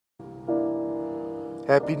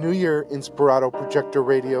Happy New Year, Inspirato Projector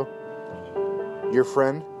Radio. Your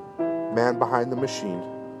friend, man behind the machine.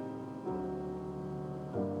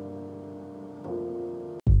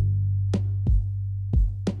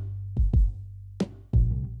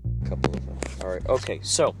 Couple of them. All right. Okay.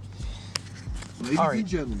 So, Ladies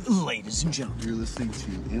and gentlemen, you're listening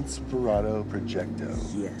to Inspirato Projecto.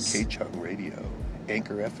 Yes. K-Chung Radio,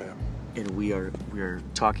 Anchor FM. and we are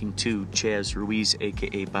talking to Chaz Ruiz,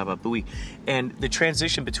 aka Baba Booey, and the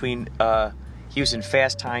transition between he was in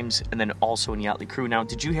Fast Times and then also in Yachtly Crew. Now,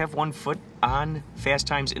 did you have one foot on Fast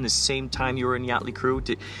Times in the same time you were in Yachtly Crew?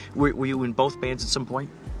 Were you in both bands at some point?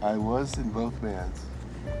 I was in both bands.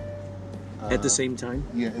 At the same time?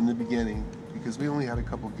 Yeah, in the beginning, because we only had a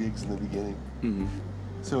couple gigs in the beginning. Mm-hmm.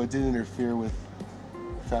 So it did interfere with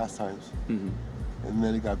Fast Times. Mm-hmm. And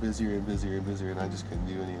then it got busier and busier and busier, and I just couldn't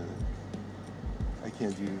do any of it. I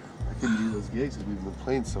couldn't do those gigs because we've been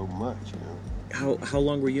playing so much, you know. How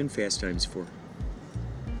long were you in Fast Times for?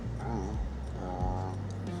 I don't know,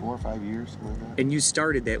 4 or 5 years, something like that. And you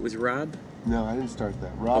started that with Rob? No, I didn't start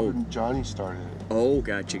that. Rob and Johnny started it. Oh,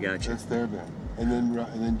 gotcha. That's their band. And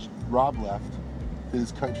then Rob left, did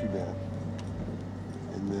his country band.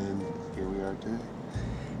 And then here we are today.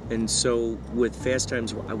 And so with Fast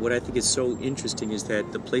Times, what I think is so interesting is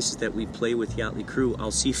that the places that we play with Yachtly Crew,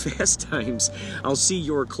 I'll see Fast Times, I'll see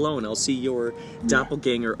your clone, I'll see your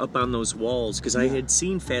doppelganger up on those walls, because I had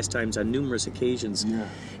seen Fast Times on numerous occasions. Yeah.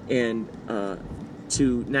 And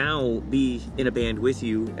to now be in a band with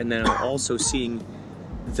you, and then I'm also seeing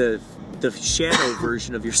the shadow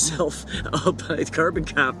version of yourself up at Carbon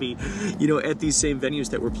Copy, you know, at these same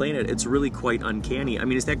venues that we're playing at, it's really quite uncanny. I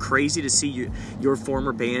mean, is that crazy to see your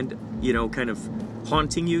former band, you know, kind of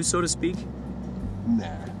haunting you, so to speak?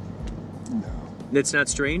 Nah. No. That's not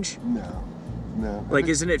strange? No. Like,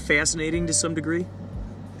 isn't it fascinating to some degree?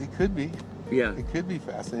 It could be. Yeah. It could be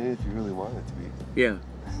fascinating if you really want it to be. Yeah.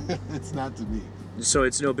 It's not to me. So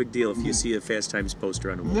it's no big deal if you see a Fast Times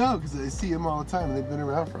poster on a wall? No, because I see them all the time, and they've been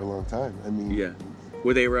around for a long time. I mean... Yeah.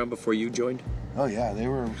 Were they around before you joined? Oh, yeah, they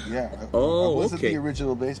were, yeah. Oh, I wasn't okay. the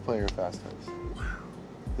original bass player of Fast Times. Wow.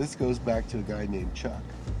 This goes back to a guy named Chuck.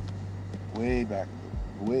 Way back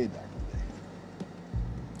in the day.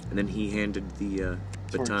 And then he handed the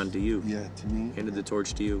baton to you. Yeah, to me. Handed the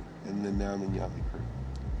torch to you. And then now I'm in Yachtly Crew.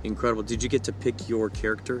 Incredible. Did you get to pick your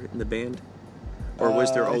character in the band? Or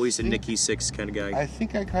was there always a Nikki Sixx kind of guy? I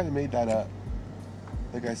think I kind of made that up.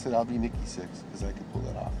 Like I said, I'll be Nikki Sixx because I can pull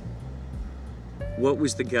that off. What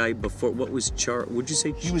was the guy before? What was Charles? Would you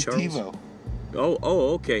say He was Charles? Devo.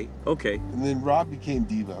 Oh, okay. And then Rob became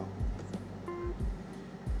Devo.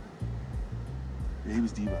 Yeah, he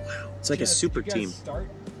was Devo. Wow. It's like a super did you team. guys start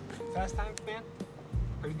Fast Times band?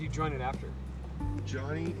 Or did you join it after?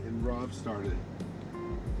 Johnny and Rob started it.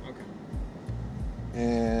 Okay.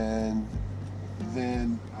 And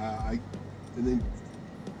then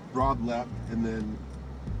Rob left, and then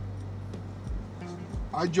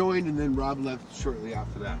I joined, and then Rob left shortly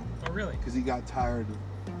after that Oh, really? because he got tired of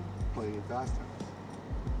playing in Fast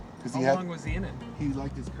Times. How long was he in it? He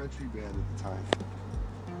liked his country band at the time.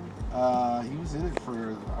 He was in it for,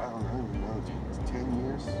 I don't know, 10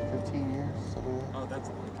 years, 15 years, something like that. Oh, that's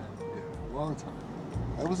a long time. Yeah, a long time.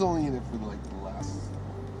 I was only in it for like the last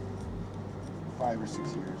 5 or 6 years,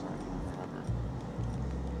 I don't remember.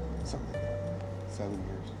 Something like that. 7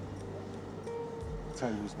 years.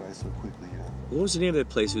 Time goes by so quickly, you know. What was the name of that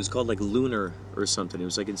place? It was called like Lunar or something. It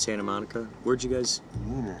was like in Santa Monica. Where'd you guys?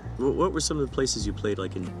 Lunar. What were some of the places you played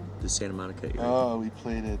like in the Santa Monica area? Oh, we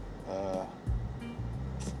played at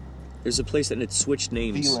There's a place that it switched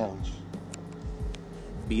names. V-Lounge.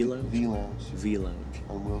 V-Lounge? V-Lounge. V-Lounge.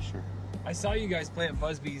 On Wilshire. I saw you guys play at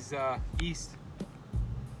Busby's East.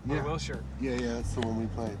 Yeah. On Wilshire. Yeah, that's the one we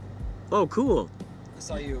played. Oh, cool. I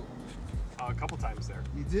saw you a couple times there.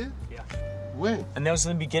 You did? Yeah. When? And that was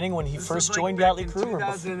in the beginning when he This first was like joined back Yachtly in Crew?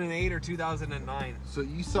 2008 or 2009. So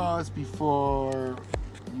you saw us before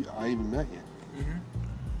I even met you. Mm-hmm.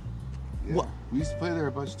 Yeah. What? We used to play there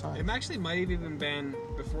a bunch of times. It actually might have even been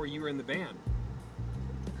before you were in the band.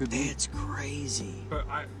 Could be. That's crazy. But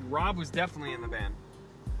Rob was definitely in the band.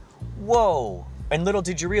 Whoa. And little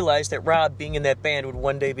did you realize that Rob, being in that band, would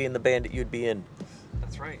one day be in the band that you'd be in.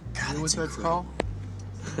 That's right. God, You know what that's incredible. called?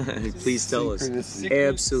 Please tell us. Synchronicity.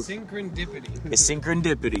 Absolutely. Synchronidity. It's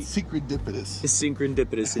synchronidity. Synchronidipitous. It's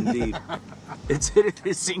synchronidipitous indeed. It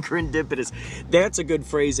is synchronidipitous. That's a good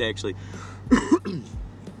phrase, actually.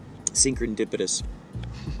 Synchronidipitous.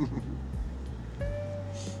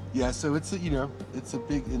 Yeah, so it's a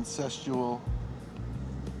big incestual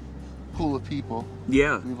pool of people.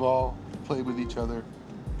 Yeah. We've all played with each other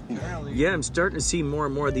Apparently. Yeah, I'm starting to see more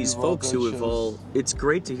and more of these We've all folks done who have shows. all. It's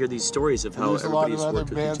great to hear these stories of And how there's a lot of everybody's other worked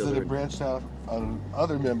with bands each that other. have branched out on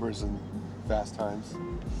other members in Fast Times.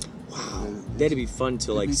 Wow, And that'd be fun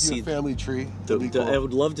to if like we do see. a family tree. The, that'd be I cool.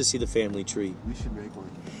 would love to see the family tree. We should make one.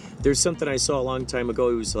 There's something I saw a long time ago.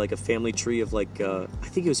 It was like a family tree of like I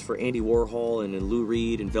think it was for Andy Warhol and Lou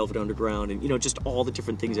Reed and Velvet Underground and just all the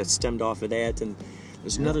different things that stemmed off of that. And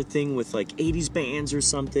there's another thing with like 80s bands or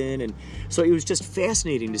something. And so it was just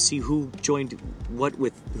fascinating to see who joined what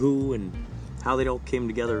with who and how they all came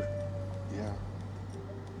together. Yeah.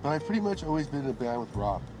 But I've pretty much always been in a band with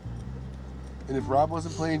Rob. And if Rob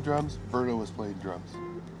wasn't playing drums, Berto was playing drums.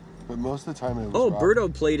 But most of the time it was Rob.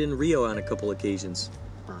 Berto played in Rio on a couple occasions.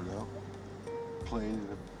 Berto played in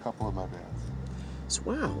a couple of my bands. So,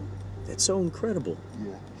 wow, that's so incredible.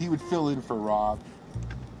 Yeah. He would fill in for Rob.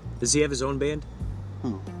 Does he have his own band?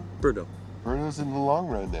 Who? Berto. Berto's in the Long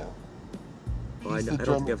Run now. Oh, I He's the don't think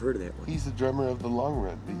drummer- I've heard of that one. He's the drummer of the Long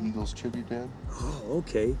Run, the Eagles tribute band. Oh,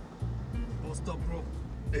 okay. What's up, bro?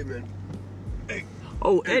 Hey, man. Hey.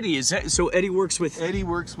 Oh, Eddie, is that so? Eddie works with. Eddie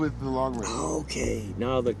works with the Long Run. Okay,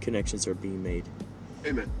 now the connections are being made.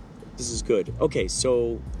 Hey, man. This is good. Okay,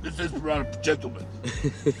 so. This is Berto, gentlemen.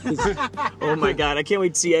 Oh my God, I can't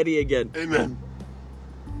wait to see Eddie again. Hey, man.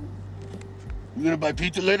 You gonna buy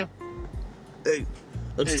pizza later? Hey,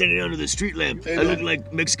 I'm standing under the street lamp. Hey, I look man.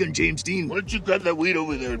 like Mexican James Dean. Why don't you grab that weed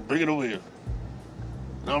over there and bring it over here?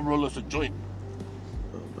 And I'll roll us a joint.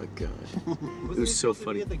 Oh my God. Was It was so supposed to be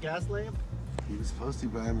funny. at the gas lamp? He was supposed to,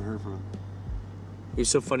 but I haven't heard from him. It was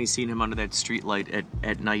so funny seeing him under that street light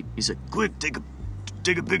at night. He's like, Quick, take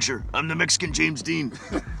a picture. I'm the Mexican James Dean.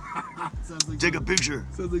 Sounds like Take a picture.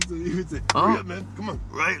 Sounds like something you would say. Oh. Hurry up, man. Come on.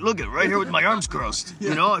 Right, look it, right here with my arms crossed.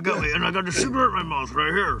 You know, I got the cigarette in my mouth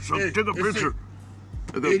right here. So Hey, take a that's picture. it.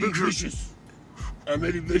 Take a Eddie picture. Vicious. I'm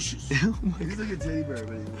Eddie Vicious. He's like a teddy bear,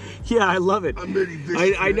 but yeah, I love it. I'm Eddie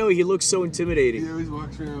Vicious. I know, he looks so intimidating. He always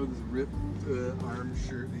walks around with his ripped arm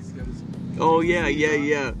shirt. He's got his. Oh, yeah.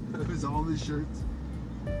 His all his shirts.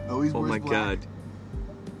 Always Oh wears my black. God.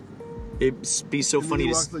 It'd be so And then funny he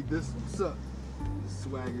to walks like this. What's up?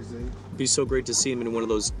 Swaggers, eh? be so great to see him in one of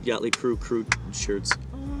those Yachtly Crew shirts.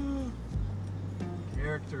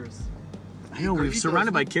 Characters. I know, we're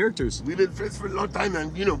surrounded by characters. We've been friends for a long time,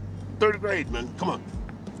 man. You know, third grade, man. Come on.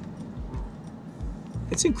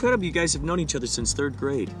 It's incredible you guys have known each other since 3rd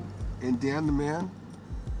grade. And Dan the Man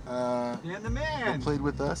Dan the man. played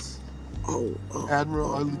with us. Oh,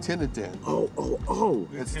 Admiral or Lieutenant Dan. oh.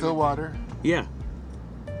 At Stillwater. Yeah.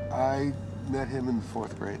 I met him in the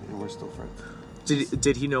 4th grade, and we're still friends.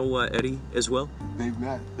 Did he know Eddie as well? They've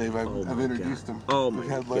met. I've my introduced God. them. Oh We've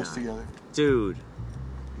my had lunch God. together. Dude,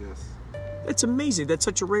 Yes. that's amazing. That's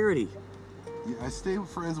such a rarity. Yeah, I stay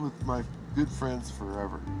friends with my good friends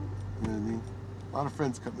forever. You know what I mean? A lot of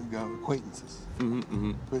friends come and go, acquaintances.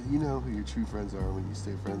 Mm-hmm. But you know who your true friends are when you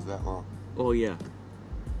stay friends that long. Oh, yeah.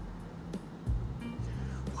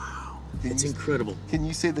 Wow. That's incredible. Can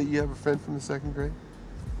you say that you have a friend from the 2nd grade?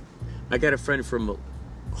 I got a friend from... Oh,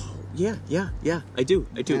 yeah, I do.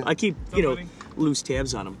 Yeah. I keep, Somebody. loose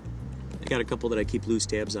tabs on them. I got a couple that I keep loose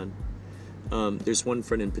tabs on. There's one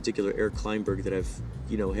friend in particular, Eric Kleinberg, that I've,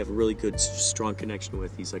 have a really good, strong connection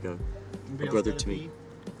with. He's like a brother to me.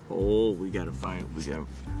 Oh, we gotta find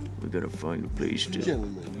a place to...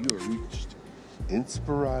 Gentlemen, you are reached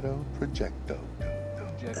Inspirato Projecto.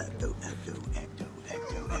 Ecto.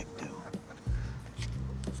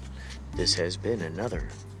 This has been another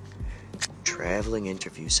traveling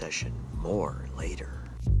interview session. More later.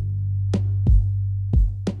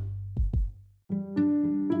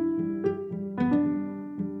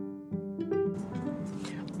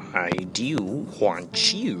 I do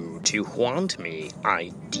want you to want me.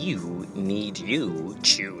 I do need you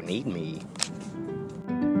to need me.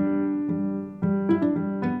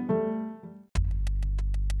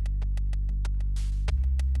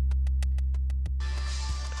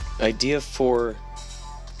 Idea for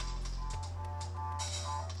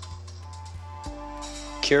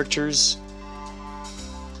characters.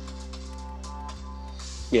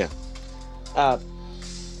 Yeah.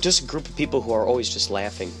 Just a group of people who are always just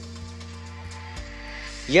laughing.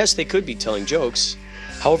 Yes, they could be telling jokes.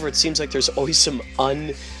 However, it seems like there's always some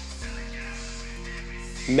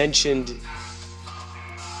unmentioned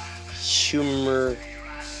humor,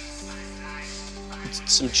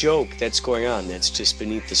 some joke that's going on that's just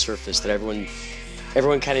beneath the surface that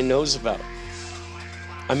everyone kind of knows about.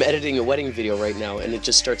 I'm editing a wedding video right now, and it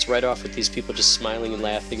just starts right off with these people just smiling and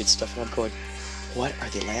laughing and stuff, and I'm going, what are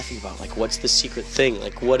they laughing about? Like, what's the secret thing?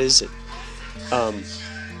 Like, what is it?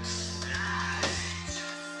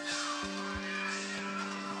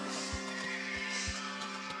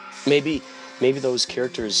 Maybe those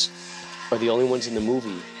characters are the only ones in the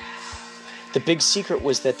movie. The big secret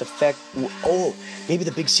was that maybe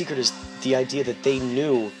the big secret is the idea that they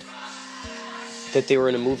knew that they were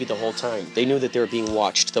in a movie the whole time. They knew that they were being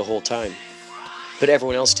watched the whole time. But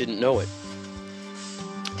everyone else didn't know it.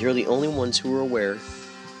 They're the only ones who were aware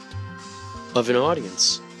of an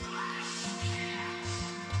audience,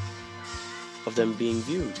 of them being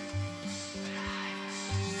viewed.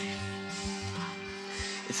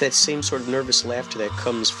 It's that same sort of nervous laughter that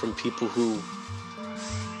comes from people who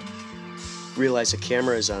realize a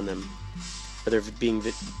camera is on them, or they're being,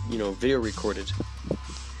 video recorded.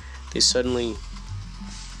 They suddenly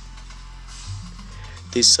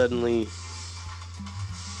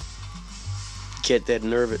get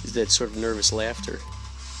that sort of nervous laughter.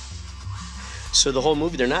 So the whole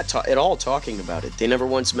movie, they're not at all talking about it. They never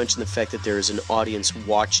once mention the fact that there is an audience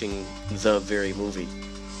watching the very movie.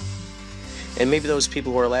 And maybe those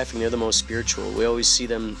people who are laughing, they're the most spiritual. We always see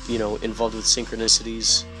them, involved with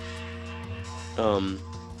synchronicities.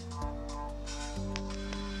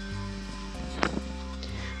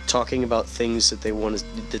 Talking about things that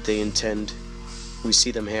they intend. We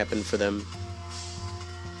see them happen for them.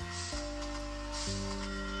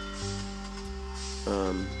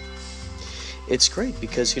 It's great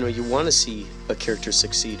because, you want to see a character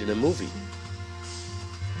succeed in a movie.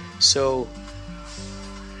 So,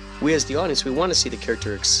 we as the audience, we want to see the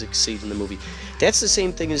character succeed in the movie. That's the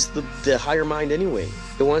same thing as the higher mind anyway.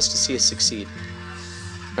 It wants to see us succeed.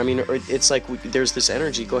 I mean, it's like there's this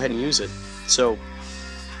energy, go ahead and use it. So,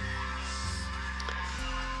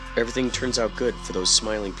 everything turns out good for those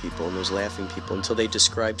smiling people and those laughing people until they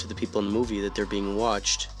describe to the people in the movie that they're being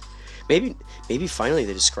watched. Maybe finally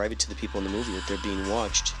they describe it to the people in the movie that they're being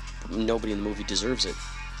watched. Nobody in the movie deserves it.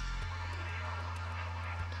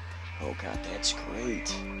 Oh God, that's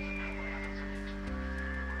great.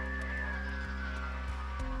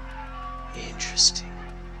 Interesting.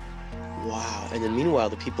 Wow. And then meanwhile,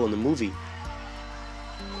 the people in the movie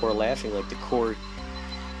who are laughing, like the core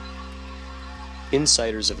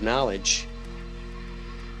insiders of knowledge,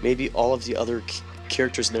 maybe all of the other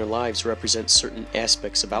characters in their lives represent certain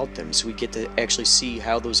aspects about them, so we get to actually see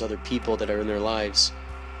how those other people that are in their lives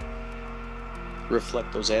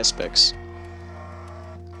reflect those aspects.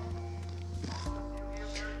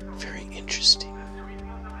 Very interesting.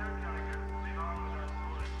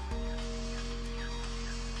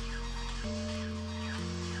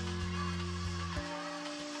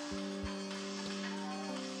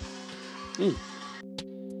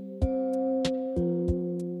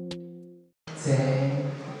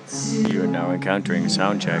 You are now encountering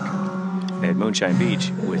Soundcheck at Moonshine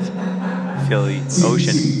Beach with Philly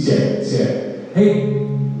Ocean. Hey,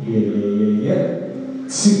 yeah.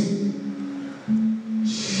 Two.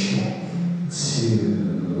 Check.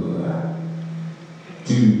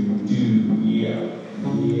 Two. Do, yeah.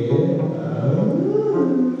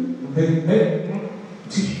 Hey.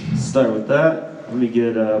 Start with that. Let me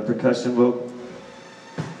get a percussion vocal.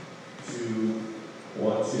 2,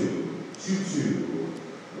 1, 2, 2, 2.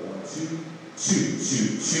 1, 2, 2,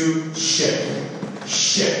 2, 2.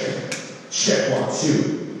 Check. 1,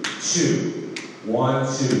 2, 2. 1,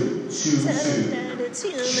 2, 2, 2.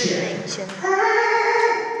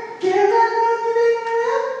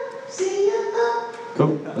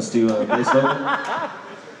 Cool. Let's do bass vocal.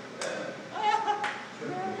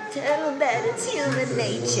 Tell them that it's human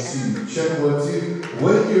nature. Check 1, 2.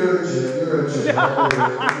 When you're a jerk.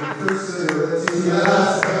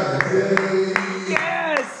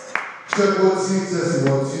 Yes! Check 1, 2, test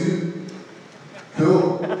 1, 2. Cool.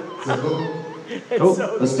 Cool.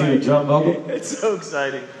 Let's do a drum vocal. It's so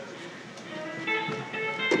exciting.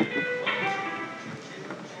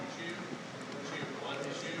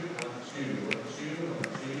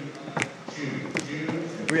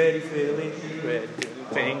 Ready, Philly? Ready,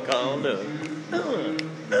 pink on up.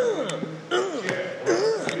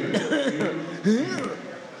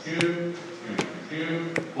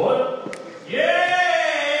 What? Yeah!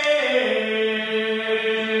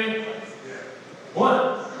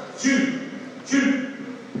 1, 2, 2.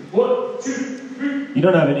 1, 2, 3. You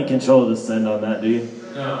don't have any control of the send on that, do you?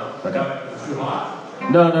 No. Okay. It's too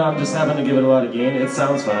hot. No, I'm just having to give it a lot of gain. It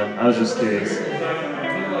sounds fine. I was just curious.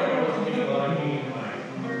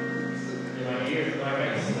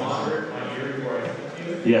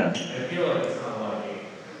 Yeah.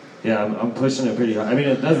 Yeah, I'm pushing it pretty hard. I mean,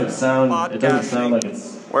 it doesn't sound like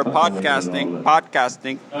it's. We're podcasting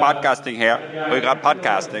here. We got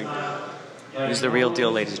podcasting. Here's the real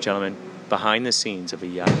deal, ladies and gentlemen. Behind the scenes of a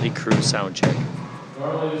Yachtley Crew sound check.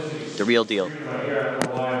 The real deal.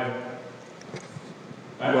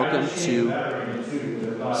 Welcome to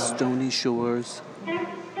Stony Shores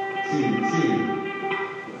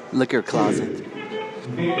Liquor Closet.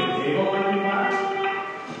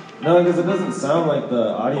 No, because it doesn't sound like the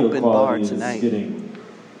audio Open quality bar is tonight. getting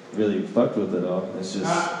really fucked with at all. It's just...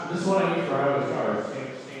 This is what I use for Iowa Stars.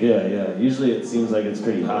 Yeah. Usually it seems like it's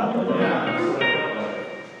pretty hot. Like,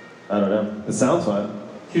 I don't know. It sounds fine.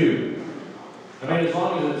 2. I mean, as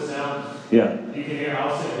long as it sounds... Yeah. You can hear,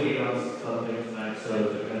 I'll sit lead on something tonight, so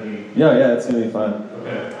it's going to be... Yeah, it's going to be fine.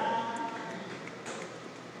 Okay.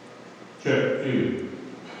 Sure, 2.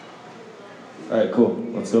 Alright, cool.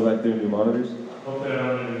 Let's go back through new monitors. Hopefully I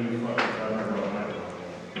don't need to use my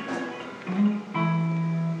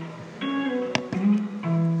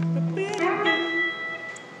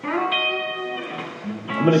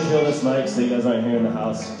I'm going to kill this mic so you guys aren't here in the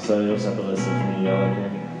house, so you'll just have to listen to me yelling here.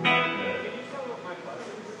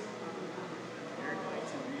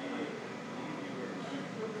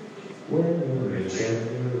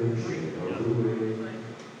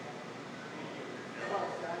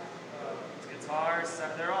 Guitar,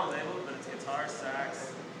 they're all labeled, but it's guitar,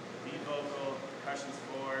 sax, lead vocal, percussion's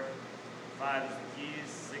 4, 5 is the keys,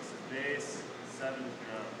 6 is bass, 7 is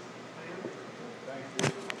drums.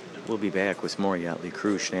 We'll be back with more Yachtly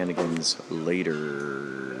Crew shenanigans later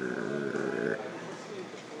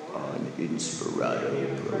on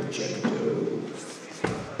Inspirato Projecto.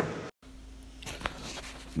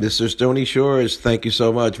 Mr. Stony Shores, thank you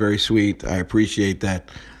so much. Very sweet. I appreciate that.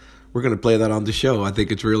 We're going to play that on the show. I think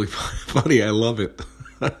it's really funny. I love it.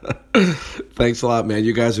 Thanks a lot, man.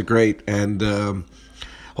 You guys are great. And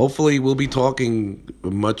hopefully we'll be talking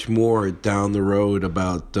much more down the road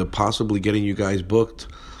about possibly getting you guys booked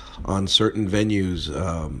on certain venues.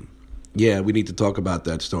 Yeah, we need to talk about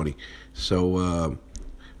that, Stony. So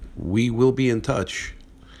we will be in touch.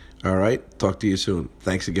 All right? Talk to you soon.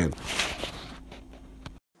 Thanks again.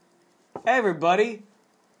 Hey everybody,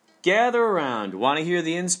 gather around. Want to hear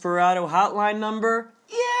the Inspirato hotline number?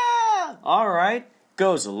 Yeah! Alright,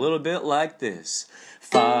 goes a little bit like this.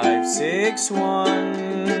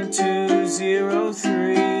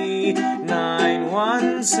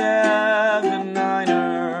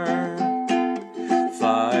 561-203-9179er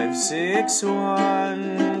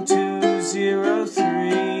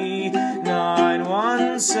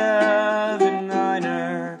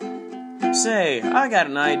 561-203-9179er. Say, I got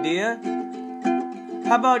an idea.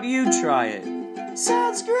 How about you try it?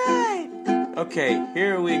 Sounds great! Okay,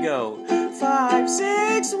 here we go.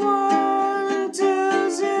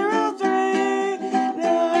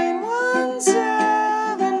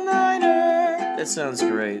 561-203-9179er. That sounds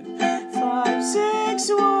great.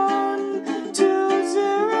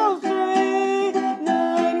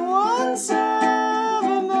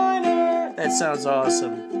 561-203-9179er. That sounds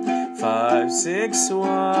awesome.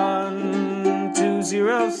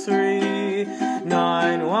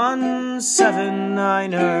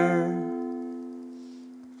 561-203-9179er.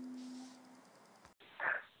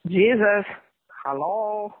 Jesus,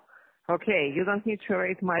 hello. Okay, you don't need to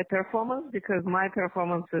rate my performance because my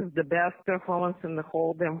performance is the best performance in the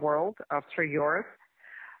whole damn world after yours.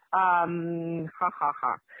 Ha ha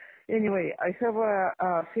ha. Anyway, I have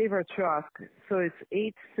a favor to ask. So it's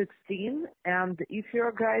 8:16, and if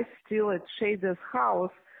your guys still at Shader's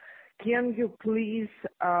house, can you please,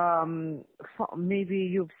 maybe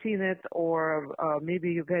you've seen it, or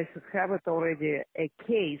maybe you guys have it already, a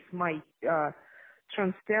case, my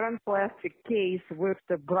transparent plastic case with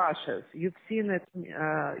the brushes. You've seen it,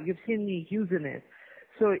 you've seen me using it.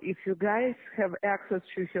 So if you guys have access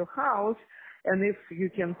to your house, and if you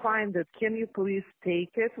can find it, can you please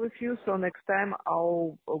take it with you? So next time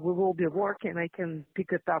we will be working, I can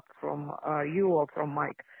pick it up from you or from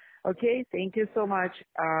Mike. Okay, thank you so much.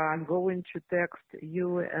 I'm going to text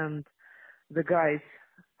you and the guys.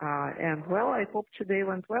 And well, I hope today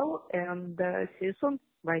went well, and see you soon.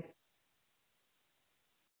 Bye.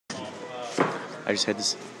 I just had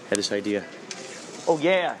this idea. Oh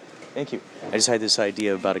yeah, thank you. I just had this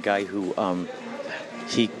idea about a guy who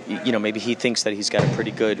maybe he thinks that he's got a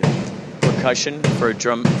pretty good percussion for a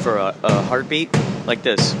drum, for a heartbeat like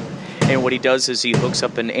this. And what he does is he hooks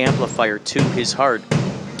up an amplifier to his heart.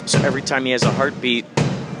 So every time he has a heartbeat,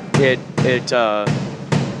 it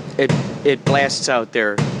blasts out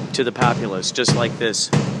there to the populace just like this.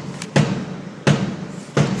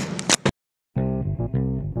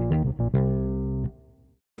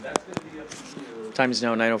 Time is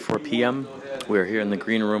now 9:04 p.m. We're here in the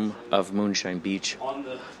green room of Moonshine Beach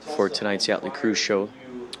for tonight's Yachtly Cruise show.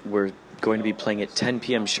 We're going to be playing at 10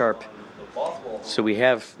 p.m. sharp, so we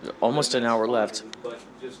have almost an hour left.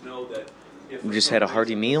 We just had a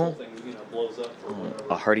hearty meal,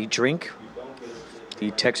 a hearty drink,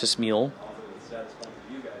 the Texas Mule.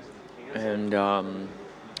 And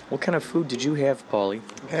what kind of food did you have, Paulie?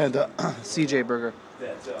 And CJ Burger.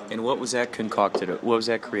 And what was that concocted? What was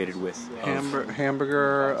that created with?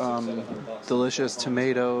 Hamburger, delicious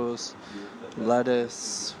tomatoes,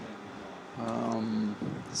 lettuce,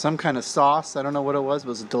 some kind of sauce. I don't know what it was, but it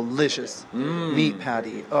was a delicious meat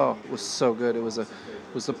patty. Oh, it was so good. It was a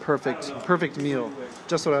perfect meal.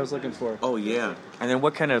 Just what I was looking for. Oh yeah. And then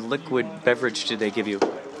what kind of liquid beverage did they give you?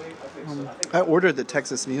 I ordered the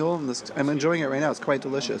Texas Mule, and I'm enjoying it right now. It's quite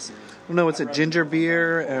delicious. I don't know, it's a ginger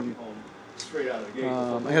beer, and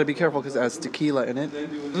I gotta be careful because it has tequila in it.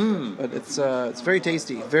 But it's very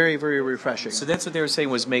tasty, very, very refreshing. So that's what they were saying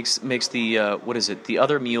was makes the what is it? The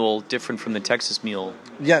other mule different from the Texas Mule.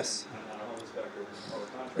 Yes.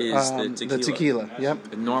 Is the tequila?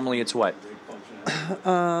 Yep. And normally it's what?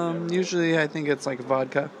 Usually I think it's like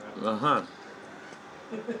vodka. Uh-huh.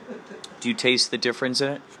 Do you taste the difference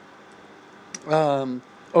in it?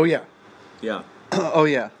 Oh yeah. Yeah. Oh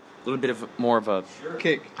yeah. A little bit of more of a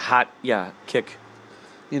kick. Hot, yeah, kick.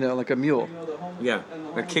 You know, like a mule. Yeah,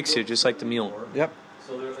 it kicks you just like the mule. Yep.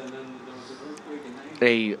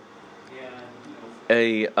 A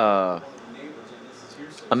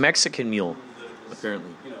Mexican mule,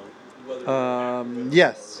 apparently.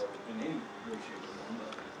 Yes.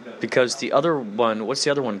 Because the other one, what's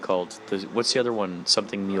the other one called? What's the other one?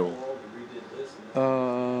 Something mule.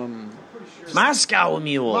 Moscow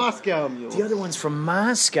Mule. Moscow Mule. The other one's from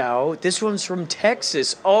Moscow. This one's from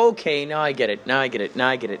Texas. Okay, now I get it. Now I get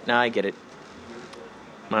it.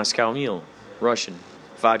 Moscow Mule. Russian.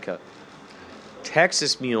 Vodka.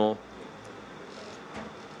 Texas Mule.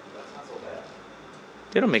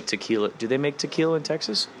 They don't make tequila. Do they make tequila in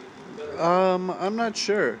Texas? I'm not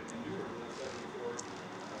sure.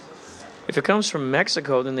 If it comes from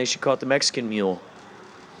Mexico, then they should call it the Mexican Mule.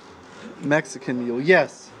 Mexican Mule,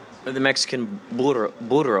 yes. Or the Mexican burro.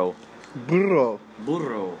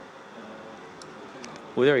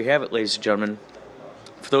 Well, there you have it, ladies and gentlemen.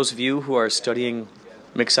 For those of you who are studying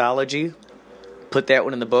mixology, put that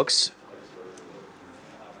one in the books.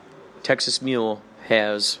 Texas Mule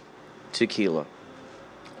has tequila.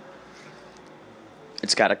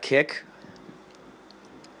 It's got a kick.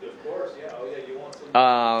 Of course, yeah. Oh, yeah, you want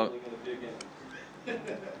some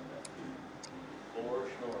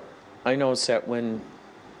I noticed that when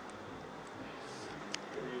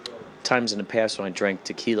times in the past when I drank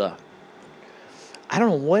tequila, I don't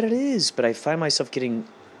know what it is, but I find myself getting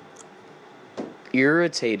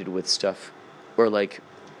irritated with stuff or like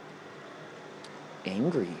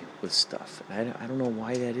angry with stuff. I don't know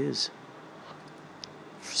why that is.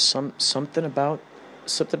 Something about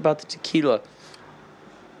the tequila.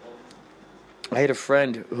 I had a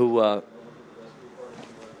friend who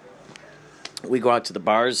we go out to the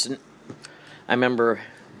bars, and I remember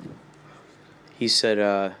he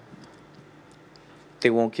said they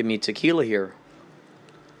won't give me tequila here.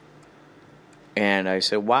 And I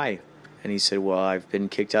said, why? And he said, well, I've been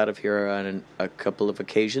kicked out of here on a couple of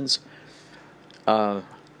occasions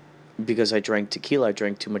because I drank tequila. I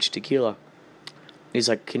drank too much tequila. He's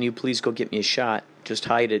like, can you please go get me a shot? Just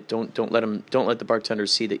hide it. Don't let the bartender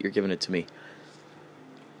see that you're giving it to me.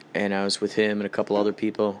 And I was with him and a couple other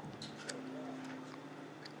people.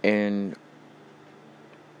 And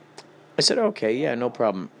I said, okay, yeah, no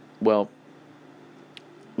problem. Well,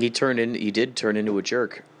 he did turn into a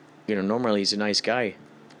jerk. You know, normally he's a nice guy.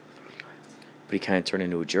 But he kind of turned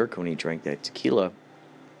into a jerk when he drank that tequila.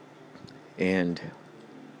 And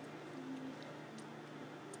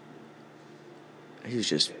he was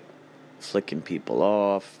just flicking people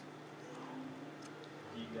off.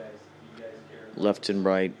 Left and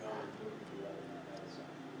right.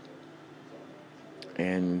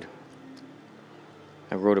 And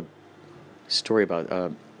I wrote a story about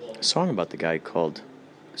a song about the guy called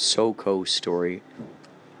SoCo Story.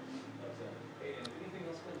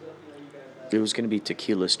 It was going to be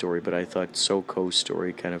Tequila Story, but I thought SoCo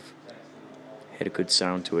Story kind of had a good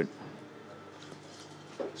sound to it.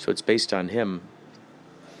 So it's based on him.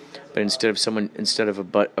 But instead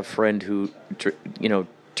of a friend who,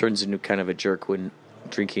 turns into kind of a jerk when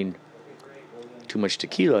drinking too much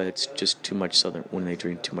tequila, it's just too much Southern. When they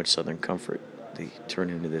drink too much Southern Comfort, they turn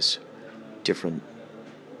into this different,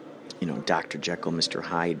 Dr. Jekyll, Mr.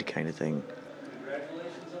 Hyde kind of thing.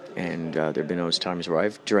 And there have been those times where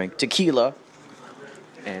I've drank tequila,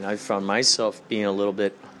 and I've found myself being a little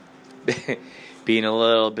bit of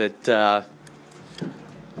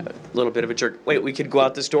a jerk. Wait, we could go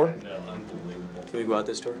out this door? Can we go out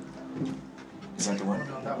this door? Is that the one?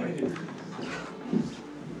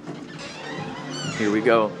 Here we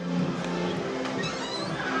go.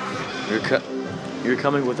 You're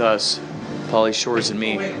coming with us, Pauly Shores and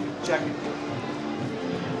me.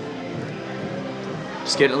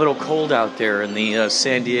 It's getting a little cold out there in the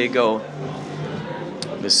San Diego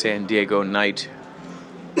night.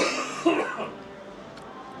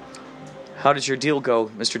 How did your deal go,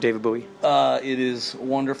 Mr. David Bowie? It is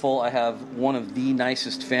wonderful. I have one of the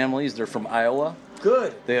nicest families. They're from Iowa.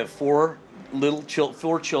 Good. They have four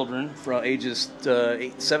children from ages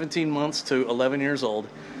 17 months to 11 years old,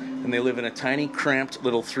 and they live in a tiny, cramped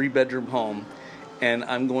little 3-bedroom home. And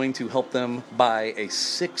I'm going to help them buy a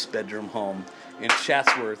 6-bedroom home in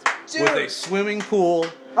Chatsworth with a swimming pool,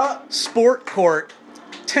 sport court,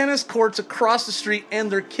 tennis courts across the street, and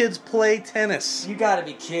their kids play tennis. You gotta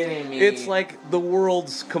be kidding me. It's like the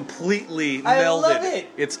world's completely melded. I love it.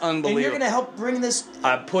 It's unbelievable. And you're gonna help bring this.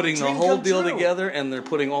 I'm putting the dream whole come deal true. together, and they're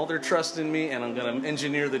putting all their trust in me, and I'm gonna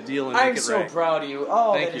engineer the deal and make I'm it so right. proud of you.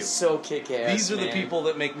 Oh, Thank that you. is so kick-ass. These are the man. people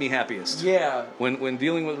that make me happiest. Yeah. When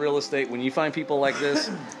dealing with real estate, when you find people like this,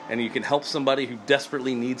 and you can help somebody who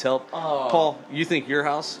desperately needs help. Oh. Paul, you think your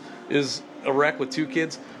house is a wreck with 2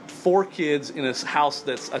 kids? 4 kids in a house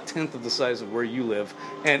that's a tenth of the size of where you live,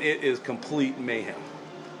 and it is complete mayhem.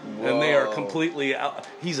 And they are Whoa. completely out.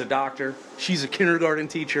 He's a doctor. She's a kindergarten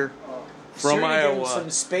teacher So from you're gonna give Iowa. them some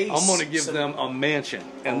space, I'm going to give some- them a mansion,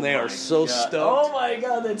 and Oh they are my so God. stoked. Oh my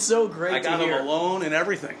God, that's so great I got to hear. them a loan and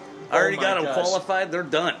everything. I Oh already my got them gosh. qualified. They're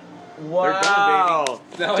done. Wow.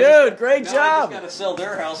 They're done, baby. Now Dude, great now I job. just got to sell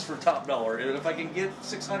their house for top dollar, and if I can get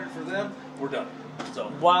 $600 for them, we're done.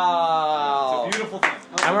 So Wow. it's a beautiful thing.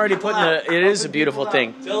 I'm already putting it is a beautiful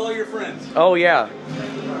thing. Tell all your friends. Oh yeah.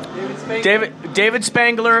 David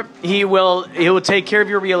Spangler, he will take care of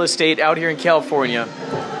your real estate out here in California.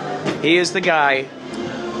 He is the guy.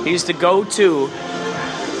 He's the go-to.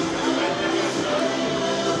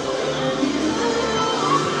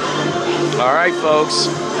 All right, folks.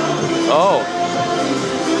 Oh,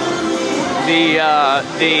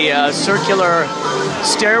 the circular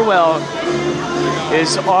stairwell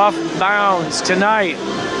is off bounds tonight.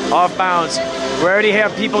 Off bounds. We already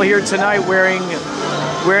have people here tonight wearing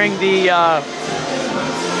the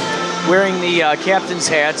captain's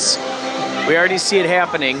hats. We already see it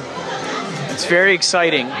happening. It's very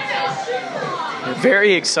exciting.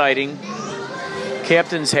 Very exciting.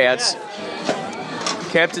 Captain's hats.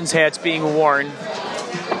 Captain's hats being worn.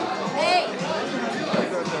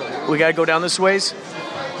 We gotta go down this ways.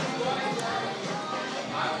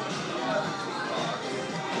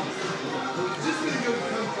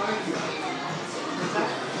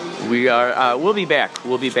 We are. We'll be back.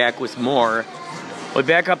 We'll be back with more.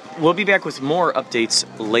 We'll be back with more updates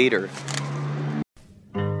later.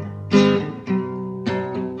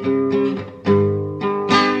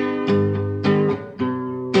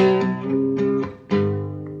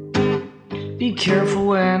 Be careful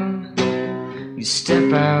when you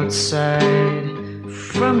step outside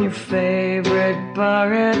from your favorite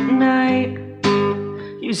bar at night.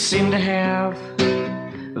 You seem to have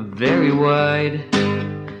a very wide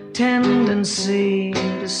tendency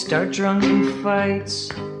to start drunken fights.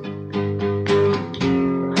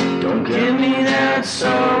 Don't give me that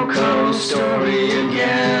so-called story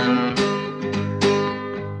again.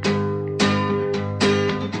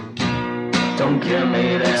 Don't give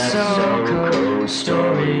me that so-called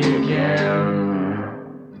story again.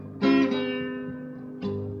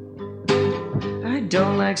 I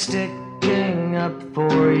don't like sticking up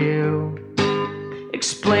for you,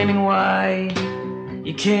 explaining why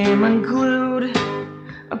you came unglued,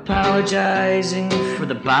 apologizing for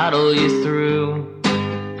the bottle you threw,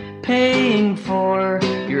 paying for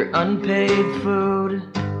your unpaid food.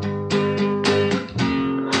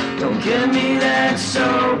 Don't give me that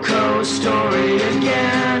so-called story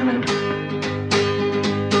again.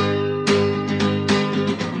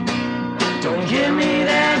 Don't give me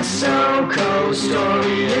that so-called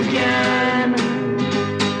story again.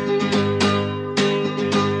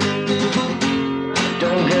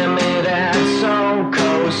 Don't give me that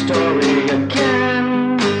so-called story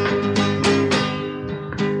again.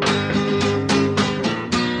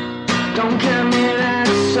 Don't give me that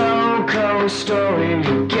so-called story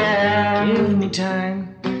again. Give me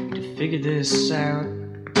time to figure this out.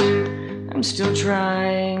 I'm still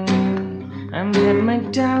trying. I'm getting my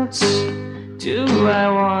doubts. Do I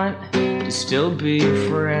want to still be your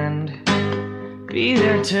friend? Be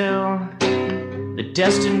there till the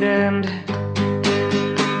destined end.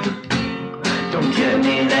 Don't give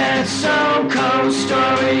me that so-called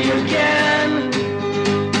story again.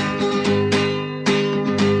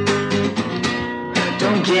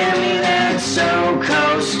 Don't give me that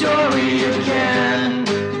so-called story again.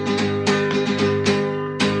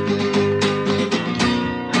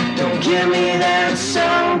 Don't give me that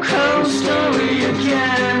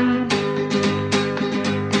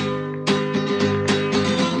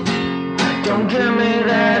Don't give me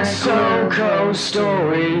that so-called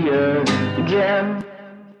story again.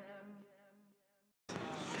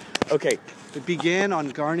 Okay. It began on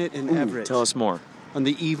Garnet and Everett. Tell us more. On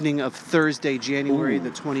the evening of Thursday, January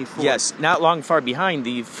the 24th. Yes, not long far behind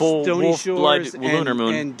the full Stony wolf blood Shores lunar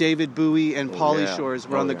moon. and David Bowie and Pauly yeah. Shores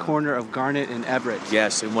were on the corner of Garnet and Everett.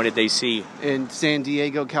 Yes, and what did they see? In San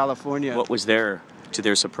Diego, California. What was there, to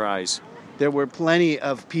their surprise? There were plenty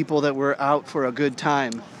of people that were out for a good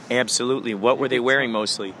time. Absolutely. What were they wearing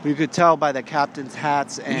mostly? You could tell by the captain's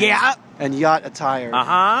hats and, Yeah. and yacht attire.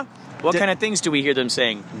 Uh-huh. What kind of things do we hear them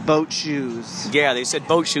saying? Boat shoes. Yeah, they said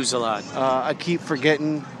boat shoes a lot. I keep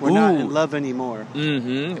forgetting we're not in love anymore.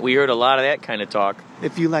 Mm-hmm. We heard a lot of that kind of talk.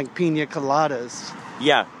 If you like pina coladas.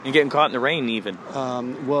 Yeah, and getting caught in the rain even.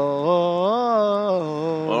 Whoa.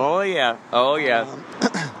 Oh, yeah. Oh, yeah.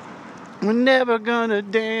 We're never gonna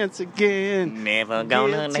dance again. Never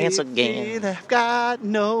gonna dance again. I've got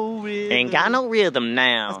no rhythm. Ain't got no rhythm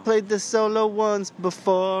now. I've played the solo once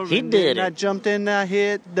before. He and did then it. I jumped and I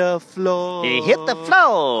hit the floor. He hit the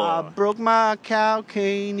floor. I broke my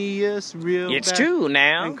calcaneus real It's bad. true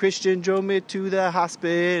now. And Christian drove me to the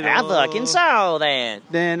hospital. I fucking saw that.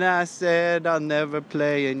 Then I said I'll never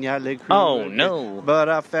play in Yachtly Crew Oh, again. no. But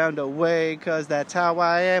I found a way, cause that's how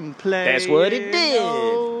I am playing. That's what it did.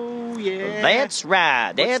 Oh, yeah. That's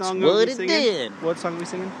right. That's song are what we it singing? did. What song are we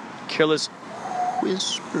singing? Careless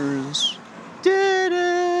Whispers.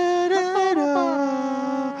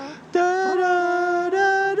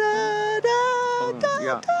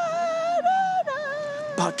 Yeah.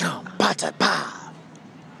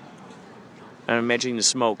 I'm imagining the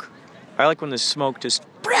smoke. I like when the smoke just...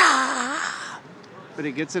 But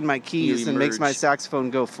it gets in my keys and makes my emerge. saxophone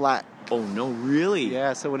go flat. Oh, no, really?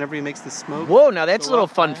 Yeah, so whenever he makes the smoke... Whoa, now that's a go little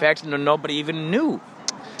up, fun fact that nobody even knew.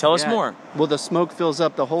 Tell us Yeah. more. Well, the smoke fills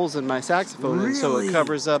up the holes in my saxophone, and so it Really?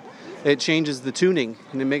 covers up, it changes the tuning,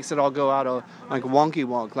 and it makes it all go out like wonky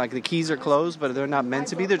wonk. Like the keys are closed, but they're not meant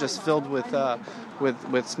to be. They're just filled with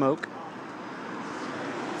smoke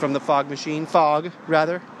from the fog machine. Fog,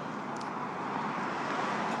 rather.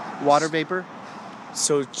 Water vapor.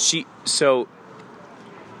 So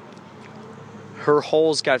her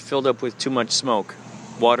holes got filled up with too much smoke,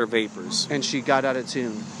 water vapors. And she got out of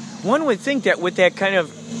tune. One would think that with that kind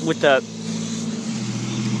of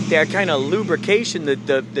lubrication,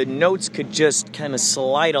 the notes could just kind of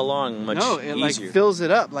slide along much No, it easier. like fills it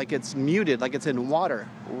up, like it's muted, like it's in water.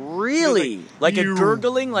 Really? Like a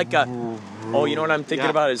gurgling? Like a... Oh, you know what I'm thinking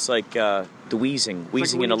Yeah. about is like the wheezing. It's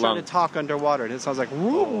Wheezing like in when a you try lung. to talk underwater, and it sounds like...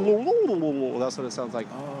 That's what it sounds like.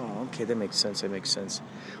 Oh, okay, that makes sense. That makes sense.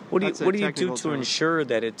 What do That's a you do technical to term. ensure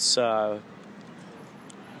that it's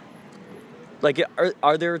like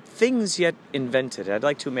are there things yet invented? I'd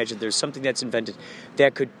like to imagine there's something that's invented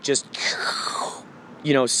that could just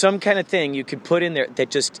some kind of thing you could put in there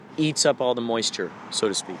that just eats up all the moisture, so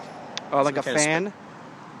to speak. Oh, like a Some kind of fan?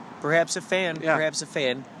 Perhaps a fan. Yeah. Perhaps a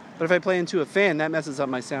fan. But if I play into a fan, that messes up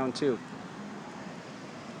my sound too.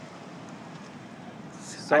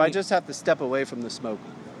 So I just have to step away from the smoke.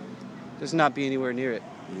 Just not be anywhere near it.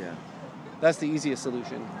 Yeah. That's the easiest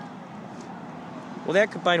solution. Well,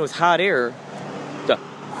 that combined with hot air, the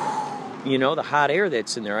hot air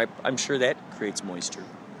that's in there, I'm sure that creates moisture.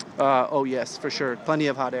 Oh yes, for sure. Plenty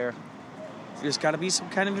of hot air. There's got to be some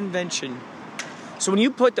kind of invention. So when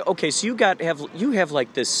you put so you have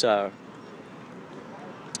like this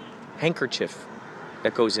handkerchief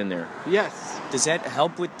that goes in there. Yes. Does that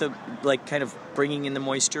help with the kind of bringing in the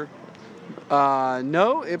moisture?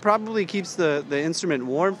 No, it probably keeps the instrument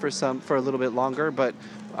warm for a little bit longer, but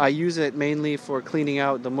I use it mainly for cleaning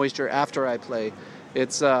out the moisture after I play.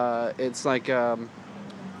 It's like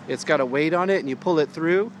it's got a weight on it, and you pull it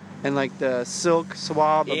through, and like the silk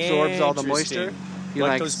swab absorbs all the moisture. Interesting. You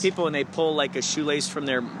Like those people when they pull like a shoelace from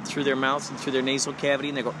through their mouth and through their nasal cavity,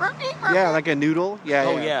 and they go. Yeah, like a noodle. Yeah.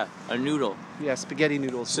 Oh yeah, a noodle. Yeah, spaghetti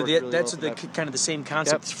noodles. So work really that's well for kind of the same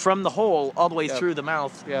concept. Yep. From the hole all the way Yep. through the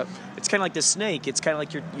mouth. Yep. It's kind of like the snake. It's kind of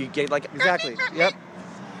like you get like exactly. Yep.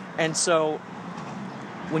 And so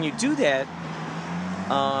when you do that,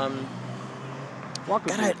 God,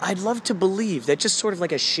 I'd love to believe that just sort of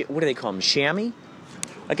like what do they call them? Chamois?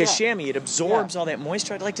 Like a chamois, it absorbs all that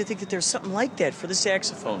moisture. I'd like to think that there's something like that for the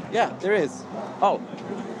saxophone. Yeah, there is. Oh.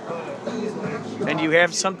 And you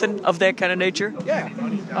have something of that kind of nature? Yeah.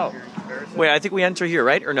 Oh. Wait, I think we enter here,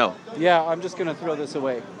 right? Or no? Yeah, I'm just gonna throw this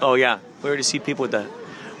away. Oh yeah. We already see people with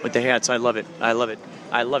the hats. I love it. I love it.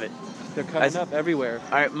 I love it. They're coming up everywhere.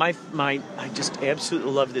 I just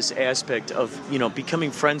absolutely love this aspect of,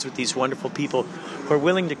 becoming friends with these wonderful people who are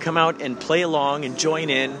willing to come out and play along and join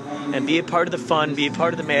in and be a part of the fun, be a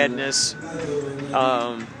part of the madness.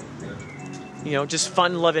 You know, just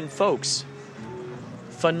fun-loving folks.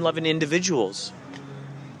 Fun-loving individuals.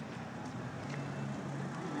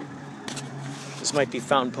 This might be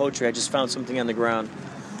found poetry. I just found something on the ground.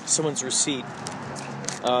 Someone's receipt.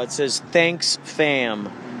 It says, "Thanks, fam.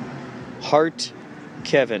 Heart,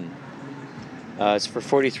 Kevin." It's for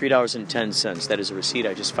 $43.10. That is a receipt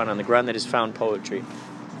I just found on the ground. That is found poetry.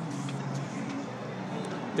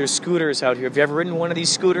 There's scooters out here. Have you ever ridden one of these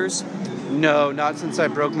scooters? No, not since I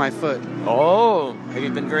broke my foot. Oh, have you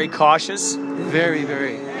been very cautious? Very,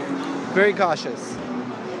 very, very cautious.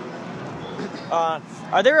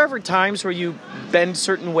 Are there ever times where you bend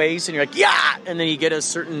certain ways and you're like, yeah, and then you get a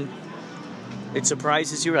certain, it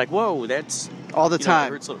surprises you, you're like, whoa, that's all the time.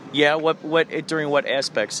 It hurts a little. Yeah, during what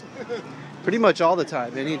aspects? Pretty much all the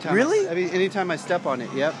time. Anytime. Really? Anytime I step on it.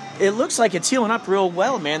 Yep. It looks like it's healing up real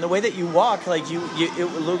well, man. The way that you walk, like it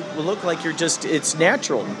will look like you're just, it's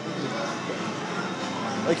natural.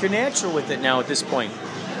 Like you're natural with it now at this point.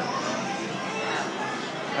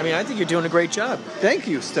 I mean, I think you're doing a great job. Thank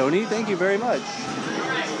you, Stoney. Thank you very much.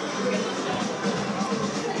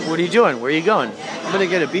 What are you doing? Where are you going? I'm going to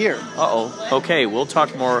get a beer. Uh-oh. Okay, we'll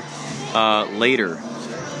talk more later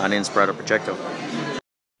on Inspirato Projecto.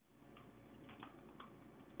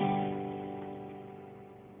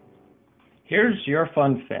 Here's your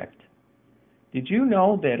fun fact. Did you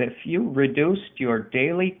know that if you reduced your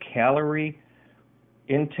daily calorie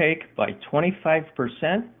intake by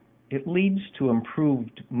 25%, it leads to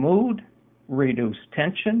improved mood, reduced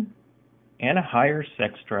tension, and a higher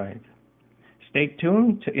sex drive? Stay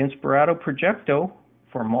tuned to Inspirato Projecto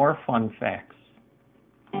for more fun facts.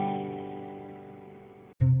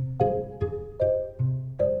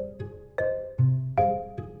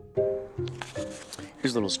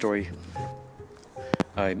 Here's a little story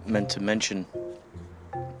I meant to mention.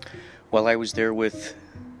 While I was there with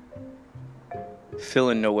Phil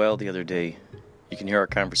and Noel the other day, you can hear our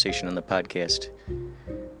conversation on the podcast.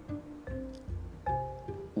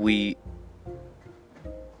 We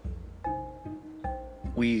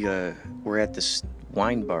were at this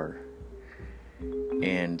wine bar,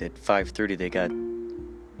 and at 5:30 they got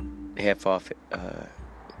half off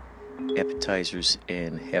appetizers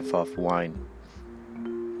and half off wine.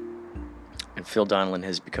 And Phil Donlin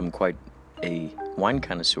has become quite a wine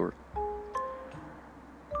connoisseur.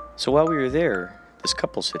 So while we were there, this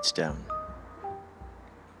couple sits down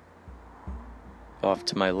off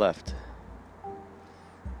to my left,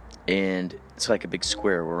 and it's like a big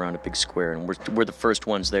square. We're around a big square, and we're the first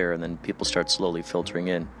ones there, and then people start slowly filtering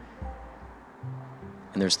in.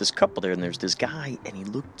 And there's this couple there, and there's this guy, and he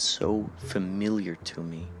looked so familiar to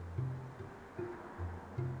me.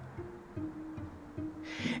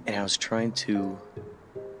 And I was trying to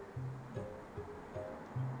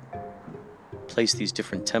place these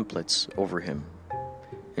different templates over him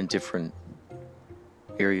in different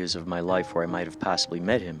areas of my life where I might have possibly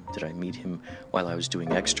met him. Did I meet him while I was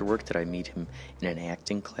doing extra work? Did I meet him in an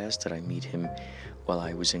acting class? Did I meet him while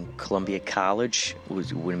I was in Columbia College?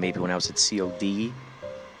 Maybe when I was at COD?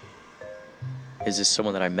 Is this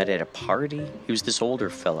someone that I met at a party? He was this older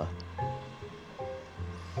fella.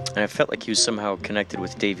 And I felt like he was somehow connected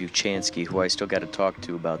with Dave Uchansky, who I still got to talk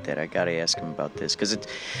to about that. I got to ask him about this, because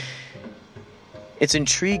it's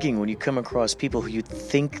intriguing when you come across people who you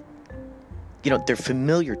think, they're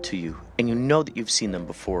familiar to you, and you know that you've seen them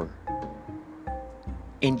before,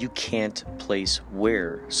 and you can't place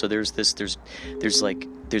where. So there's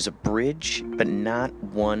a bridge, but not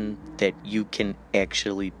one that you can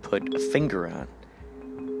actually put a finger on.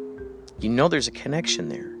 You know there's a connection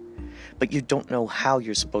there, but you don't know how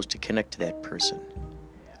you're supposed to connect to that person.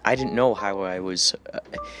 I didn't know how I was...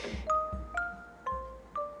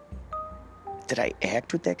 did I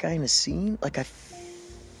act with that guy in a scene? Like, I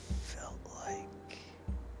felt like...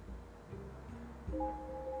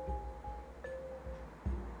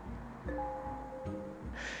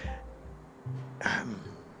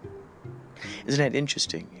 Isn't that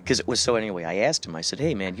interesting? Because it was so... Anyway, I asked him, I said,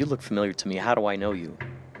 "Hey, man, you look familiar to me. How do I know you?"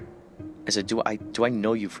 I said, do I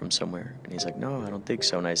know you from somewhere? And he's like, "No, I don't think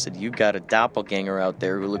so." And I said, "You got a doppelganger out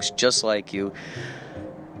there who looks just like you,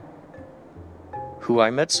 who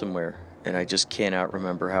I met somewhere. And I just cannot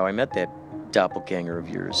remember how I met that doppelganger of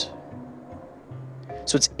yours."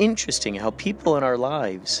 So it's interesting how people in our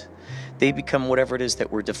lives, they become whatever it is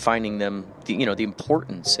that we're defining them, the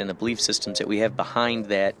importance and the belief systems that we have behind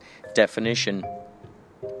that definition,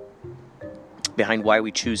 behind why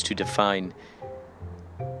we choose to define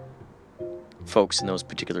folks in those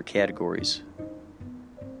particular categories.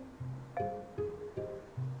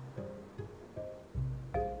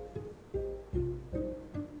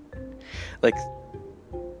 Like,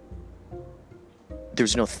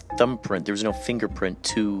 there's no thumbprint, there was no fingerprint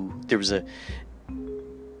to, there was a,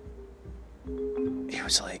 it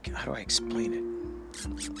was like, how do I explain it?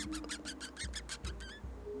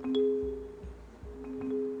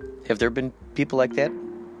 Have there been people like that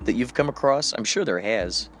you've come across? I'm sure there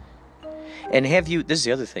has. And have you, this is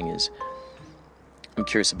the other thing is, I'm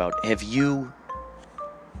curious about, have you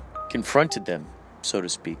confronted them, so to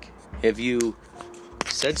speak? Have you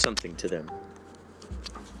said something to them?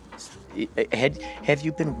 Have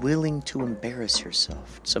you been willing to embarrass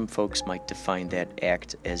yourself? Some folks might define that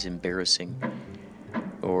act as embarrassing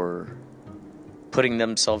or putting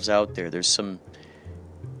themselves out there. There's some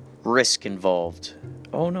risk involved.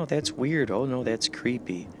 Oh no, that's weird. Oh no, that's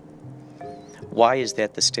creepy. Why is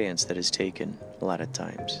that the stance that is taken a lot of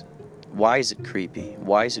times? Why is it creepy?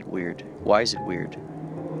 Why is it weird? Why is it weird?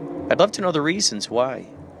 I'd love to know the reasons why.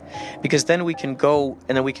 Because then we can go,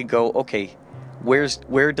 okay, where's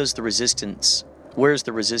the resistance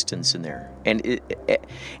in there? And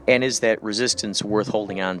is that resistance worth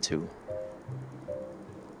holding on to?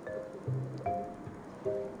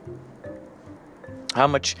 How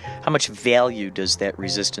much value does that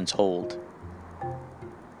resistance hold?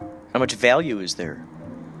 How much value is there?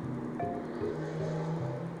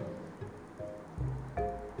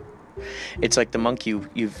 It's like the monkey.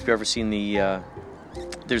 You've ever seen the?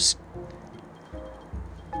 There's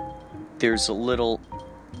a little.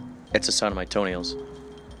 It's the sound of my toenails.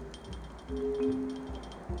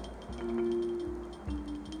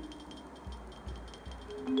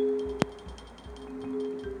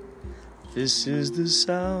 This is the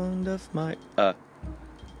sound of my.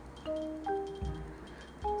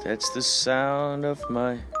 That's the sound of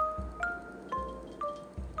my.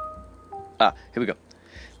 Here we go.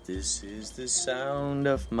 This is the sound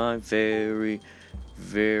of my very,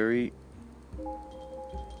 very,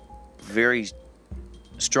 very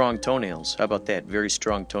strong toenails. How about that? Very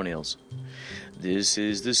strong toenails. This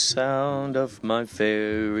is the sound of my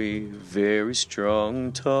very, very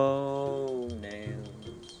strong toenails.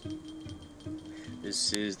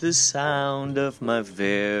 This is the sound of my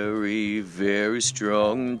very, very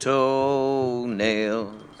strong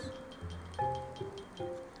toenails.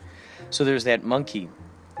 So there's that monkey,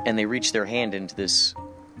 and they reach their hand into this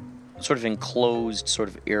sort of enclosed sort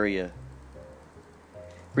of area.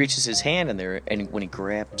 Reaches his hand in there, and when he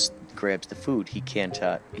grabs the food, he can't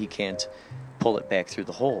pull it back through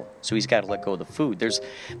the hole. So he's got to let go of the food. There's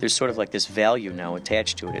sort of like this value now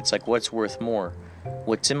attached to it. It's like, what's worth more?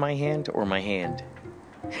 What's in my hand or my hand?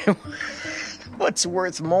 What's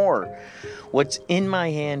worth more? What's in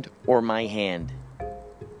my hand or my hand?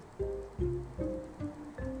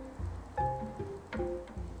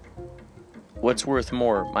 What's worth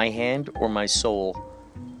more, my hand or my soul?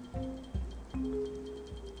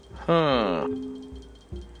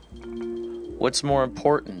 What's more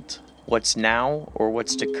important? What's now or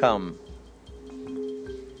what's to come?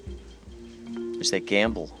 There's that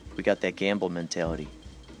gamble. We got that gamble mentality.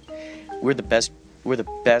 We're the best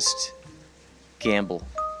gamble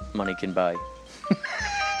money can buy.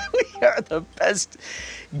 We are the best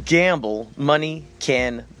gamble money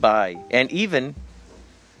can buy. And even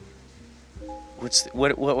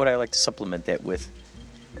what would I like to supplement that with?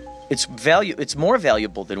 It's more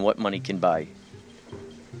valuable than what money can buy.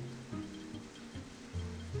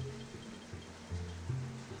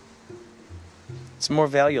 It's more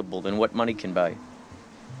valuable than what money can buy.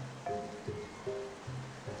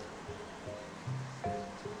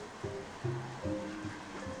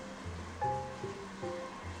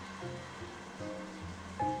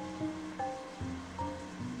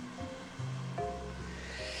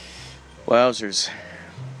 Wowzers.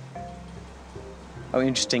 How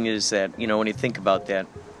interesting is that, when you think about that,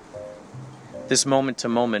 this moment to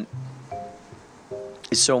moment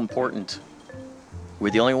is so important.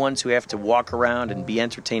 We're the only ones who have to walk around and be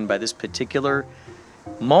entertained by this particular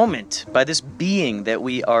moment, by this being that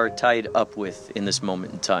we are tied up with in this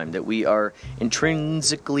moment in time, that we are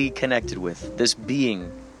intrinsically connected with. This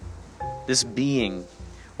being.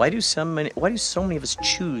 Why do so many of us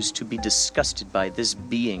choose to be disgusted by this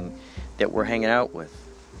being that we're hanging out with?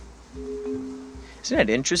 Isn't that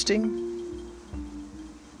interesting?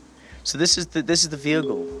 So this is the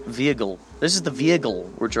vehicle. This is the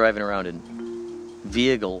vehicle we're driving around in.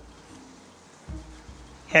 Vehicle.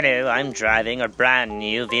 Hello, I'm driving a brand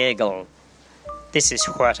new vehicle. This is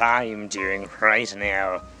what I'm doing right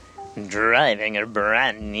now. Driving a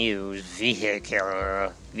brand new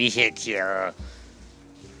vehicle.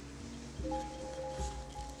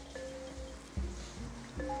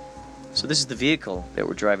 So this is the vehicle that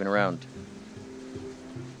we're driving around.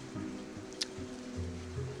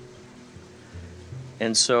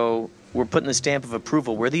 And so We're putting the stamp of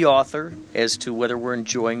approval. We're the author as to whether we're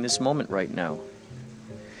enjoying this moment right now.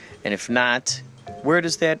 And if not,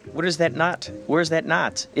 where's that knot?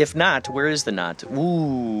 If not, where is the knot?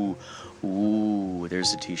 Ooh,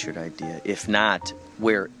 there's a t-shirt idea. If not,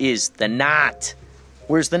 where is the knot?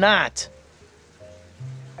 Where's the knot?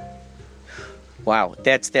 Wow,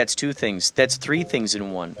 that's two things. That's three things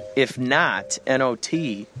in one. If not,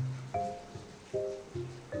 N-O-T,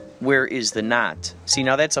 where is the knot? See,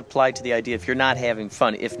 now that's applied to the idea if you're not having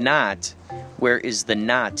fun. If not, where is the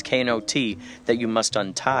knot, K-N-O-T, that you must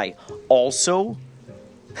untie? Also,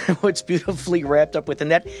 what's beautifully wrapped up within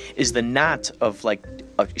that is the knot of, like,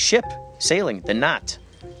 a ship sailing, the knot.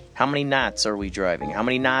 How many knots are we driving? How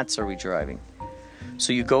many knots are we driving?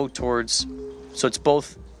 So you go towards, so it's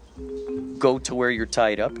both go to where you're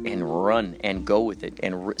tied up and run and go with it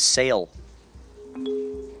and sail.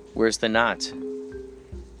 Where's the knot?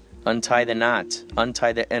 Untie the knot.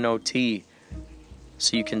 Untie the N-O-T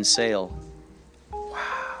so you can sail.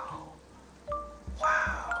 Wow.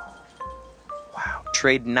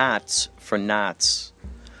 Trade knots for knots.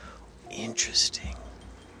 Interesting.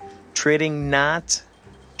 Trading knots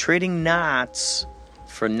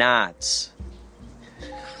for knots.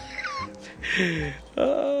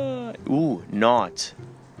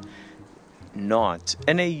 Naught.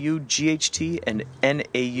 N-A-U-G-H-T and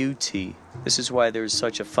N-A-U-T. This is why there's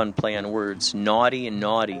such a fun play on words. Naughty and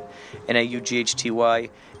naughty. N-A-U-G-H-T-Y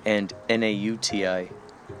and N-A-U-T-I.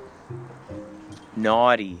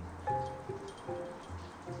 Naughty.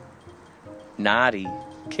 Naughty.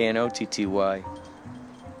 K-N-O-T-T-Y.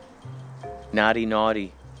 Naughty,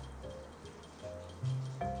 naughty.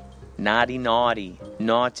 Naughty, naughty.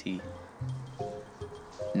 Naughty.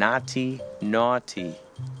 Naughty, naughty.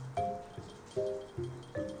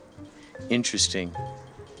 Interesting.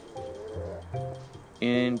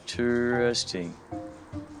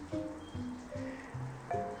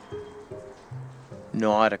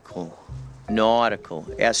 Nautical.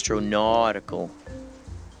 Astronautical.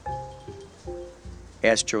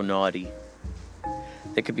 Astronauty.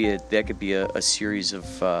 That could be a series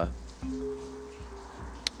of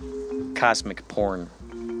cosmic porn.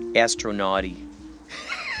 Astronauty.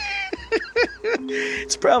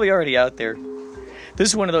 It's probably already out there.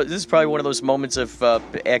 This is probably one of those moments of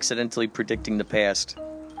accidentally predicting the past.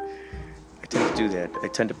 I tend to do that. I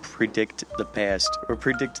tend to predict the past or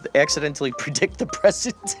accidentally predict the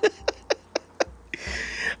present.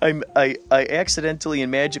 I accidentally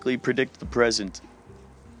and magically predict the present.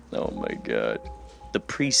 Oh my god. The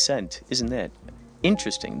present, isn't that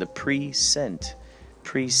interesting? The present.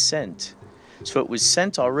 So it was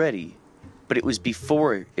sent already, but it was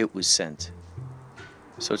before it was sent.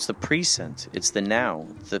 So it's the present, it's the now,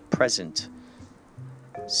 the present.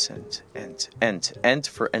 Sent, ent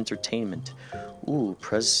for entertainment. Ooh,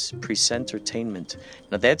 presentertainment.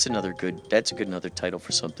 Now that's a good another title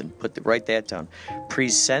for something. Write that down.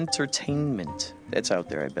 Presentertainment. That's out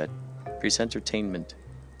there, I bet. Presentertainment.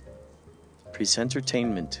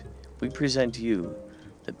 We present you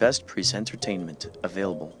the best presentertainment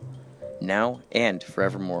available, now and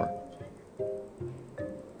forevermore.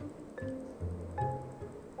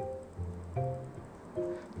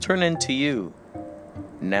 Turn into you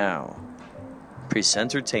now.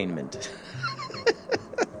 Presentertainment.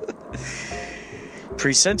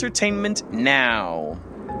 Presentertainment now.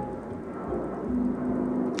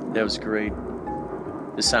 That was great.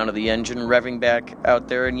 The sound of the engine revving back out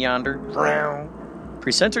there in yonder.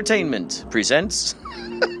 Presentertainment presents.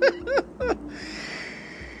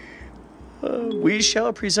 We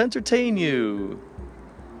shall presentertain you.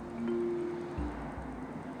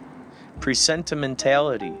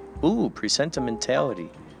 Presentimentality. Ooh, presentimentality.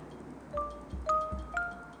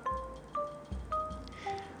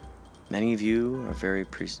 Many of you are very,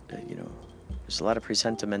 there's a lot of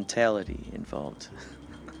presentimentality involved.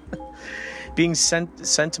 Being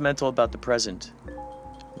sentimental about the present.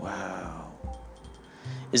 Wow.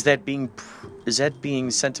 Is that being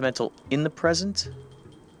sentimental in the present?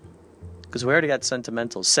 Because we already got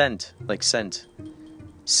sentimental. Scent, like scent.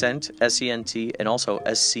 Scent, S-E-N-T, and also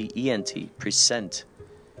S-C-E-N-T. Present.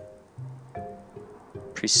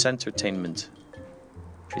 Presentertainment.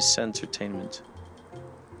 Presentertainment.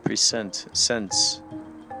 Present. Sense.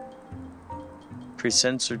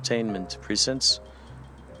 Presentertainment. Presents.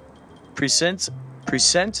 Present.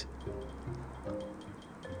 Present.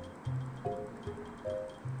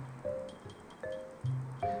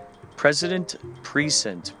 President.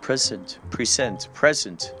 Present. Present. Present.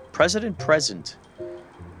 Present. President. Present.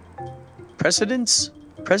 Precedence.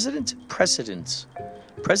 President. Precedence.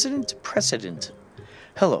 President. Precedent.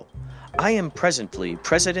 Hello. I am presently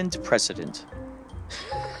President. Precedent.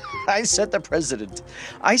 I set the precedent.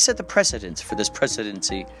 I set the precedent for this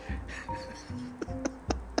presidency.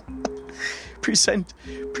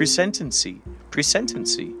 Presentancy.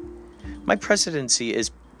 My presidency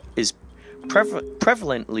is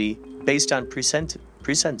prevalently based on presency.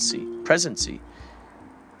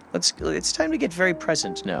 It's time to get very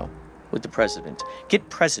present now with the president. Get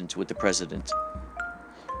present with the president.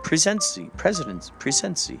 Presency.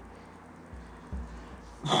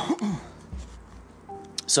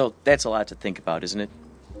 So that's a lot to think about, isn't it?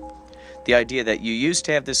 The idea that you used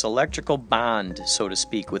to have this electrical bond, so to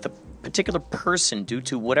speak, with a particular person due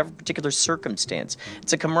to whatever particular circumstance.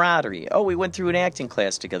 It's a camaraderie. Oh, we went through an acting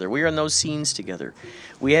class together. We were in those scenes together.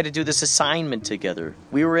 We had to do this assignment together.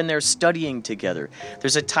 We were in there studying together.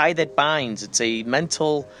 There's a tie that binds. It's a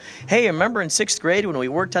mental, hey, remember in 6th grade when we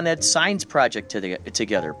worked on that science project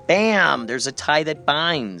together? Bam! There's a tie that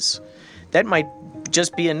binds. That might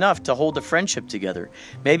just be enough to hold a friendship together.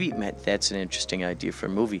 Maybe that's an interesting idea for a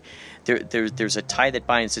movie. There's a tie that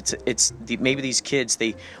binds. Maybe these kids,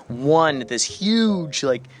 they won this huge,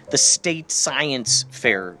 like, the state science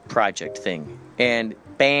fair project thing, and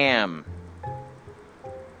bam.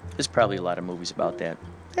 There's probably a lot of movies about that.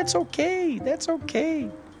 That's okay. And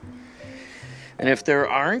if there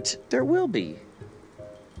aren't, there will be.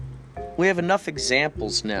 We have enough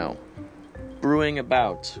examples now brewing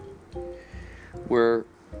about where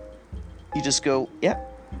you just go, yeah,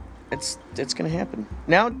 that's going to happen.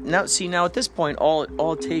 Now at this point,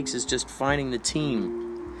 all it takes is just finding the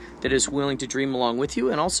team that is willing to dream along with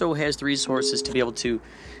you and also has the resources to be able to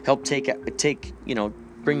help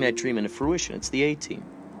bring that dream into fruition. It's the A-team.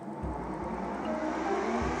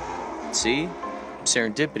 See?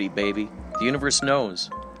 Serendipity, baby. The universe knows.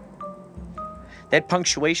 That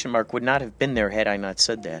punctuation mark would not have been there had I not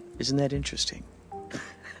said that. Isn't that interesting?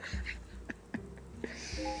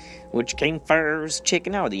 Which came first,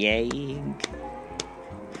 chicken or the egg?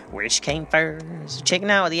 Which came first, chicken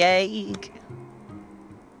or the egg?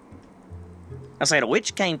 I said,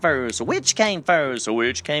 which came first? Which came first?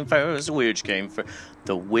 Which came first? Which came first?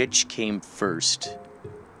 The which came first.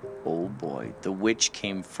 Oh boy, the which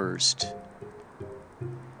came first.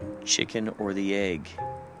 Chicken or the egg?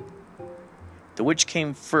 The which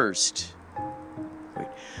came first. Wait,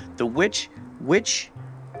 the which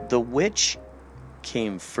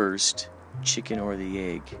came first, chicken or the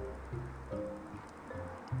egg?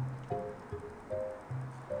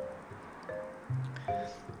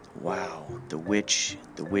 Wow, the witch.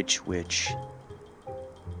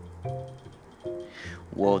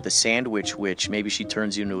 Whoa, the sandwich witch. Maybe she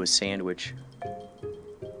turns you into a sandwich.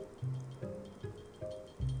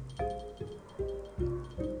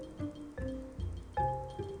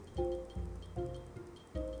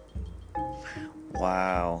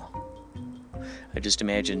 Wow. I just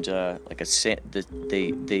imagined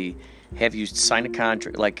they have you sign a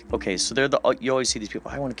contract. Like, okay, so you always see these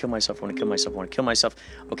people. I want to kill myself.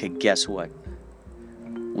 Okay, guess what?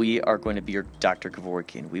 We are going to be your Dr.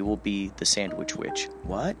 Kevorkian. We will be the Sandwich Witch.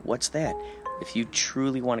 What? What's that? If you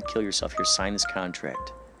truly want to kill yourself, here, sign this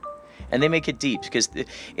contract. And they make it deep because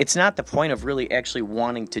it's not the point of really actually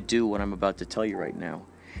wanting to do what I'm about to tell you right now.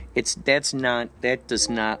 That's not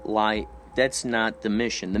the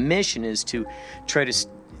mission. The mission is to try to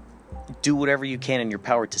do whatever you can in your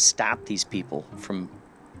power to stop these people from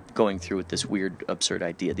going through with this weird, absurd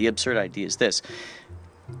idea. The absurd idea is this.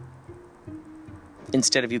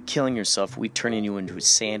 Instead of you killing yourself, we turn you into a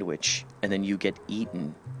sandwich, and then you get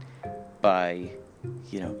eaten by,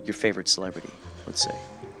 your favorite celebrity, let's say.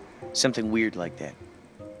 Something weird like that.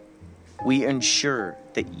 We ensure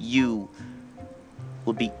that you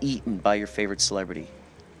will be eaten by your favorite celebrity.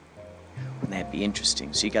 Wouldn't that be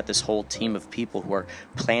interesting? So you got this whole team of people who are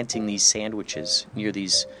planting these sandwiches near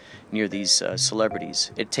these celebrities.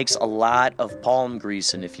 It takes a lot of palm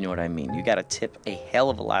grease, and if you know what I mean. You got to tip a hell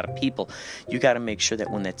of a lot of people. You got to make sure that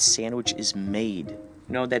when that sandwich is made,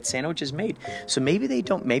 that sandwich is made. So maybe they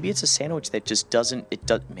don't. Maybe it's a sandwich that just doesn't.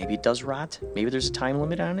 Maybe it does rot. Maybe there's a time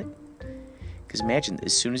limit on it. Because imagine,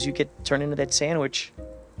 as soon as you get turned into that sandwich,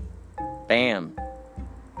 bam.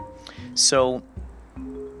 So.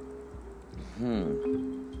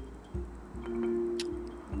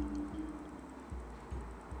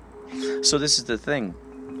 So this is the thing.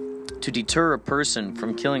 To deter a person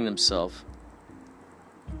from killing themselves,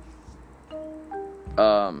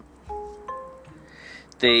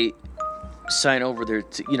 they sign over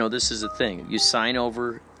this is the thing. You sign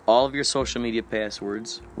over all of your social media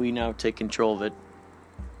passwords. We now take control of it.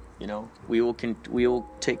 We will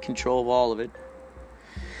take control of all of it.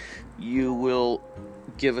 You will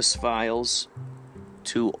give us files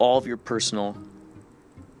to all of your personal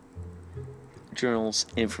journals,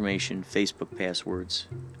 information, Facebook passwords.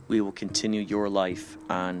 We will continue your life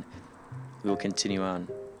on. We will continue on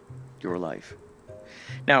your life.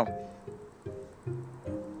 Now,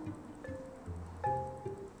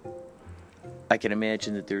 I can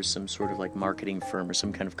imagine that there's some sort of like marketing firm or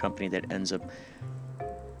some kind of company that ends up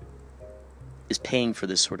is paying for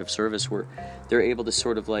this sort of service where they're able to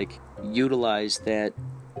sort of like utilize that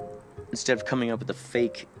instead of coming up with a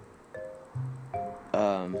fake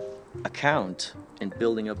account and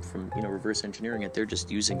building up from, reverse engineering it, they're just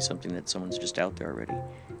using something that someone's just out there already.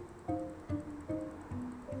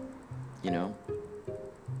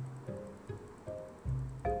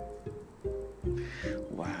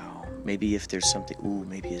 Wow. Maybe if there's something,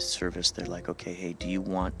 maybe a service, they're like, okay, hey, do you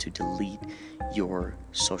want to delete your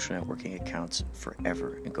social networking accounts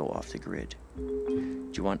forever and go off the grid?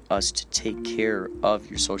 Do you want us to take care of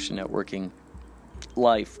your social networking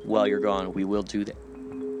life while you're gone? We will do that.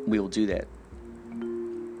 We will do that.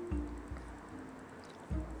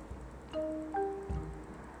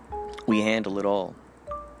 We handle it all.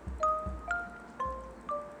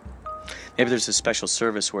 Maybe there's a special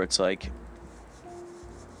service where it's like,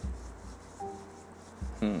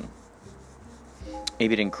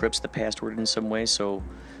 maybe it encrypts the password in some way, so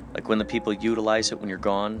like when the people utilize it when you're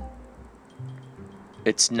gone,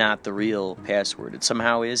 it's not the real password. It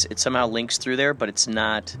somehow is. It somehow links through there, but it's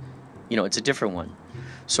not, it's a different one.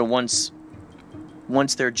 So once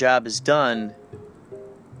their job is done,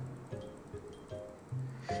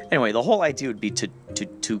 anyway, the whole idea would be to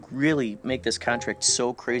really make this contract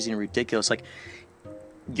so crazy and ridiculous. Like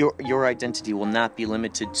your identity will not be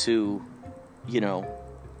limited to,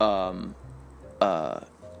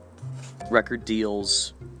 record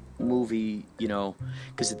deals, movie,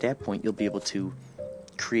 because at that point you'll be able to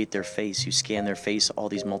create their face. You scan their face, all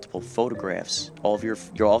these multiple photographs. All of your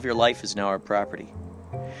life is now our property,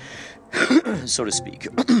 so to speak.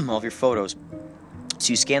 All of your photos.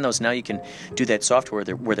 So you scan those. Now you can do that software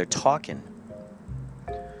where they're talking.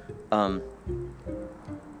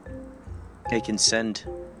 They can send,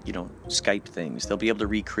 Skype things. They'll be able to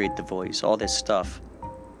recreate the voice. All this stuff.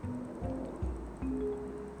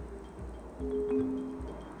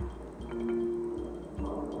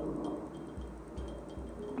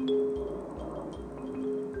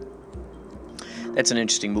 That's an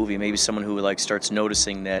interesting movie. Maybe someone who starts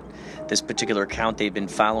noticing that this particular account they've been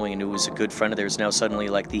following and who was a good friend of theirs now suddenly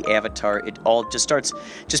the avatar, it all just starts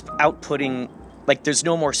just outputting, there's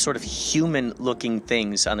no more sort of human looking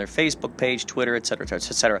things on their Facebook page, Twitter, etc.,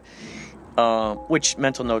 etc. Which,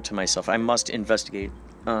 mental note to myself, I must investigate.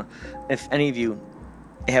 If any of you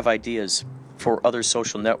have ideas for other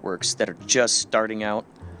social networks that are just starting out,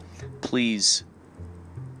 please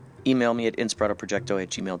email me at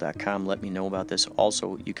inspiratoprojecto@gmail.com. Let me know about this.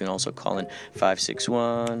 Also, you can also call in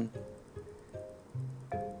 561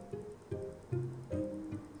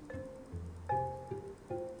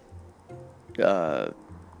 the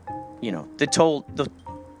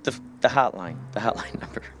hotline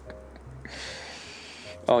number.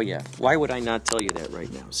 Oh yeah, why would I not tell you that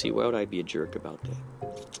right now? See, why would I be a jerk about that?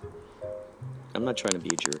 I'm not trying to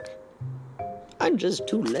be a jerk. I'm just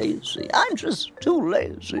too lazy. I'm just too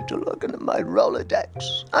lazy to look into my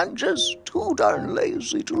Rolodex. I'm just too darn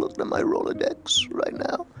lazy to look into my Rolodex right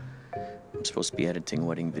now. I'm supposed to be editing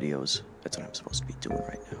wedding videos. That's what I'm supposed to be doing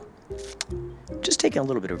right now. Just taking a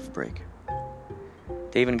little bit of a break.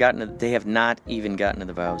 They have not even gotten to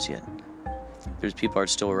the vows yet. There's people are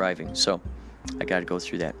still arriving, so I got to go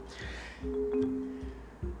through that.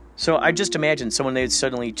 So I just imagine someone, they'd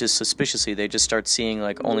suddenly just suspiciously, they just start seeing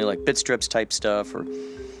only Bitstrips type stuff or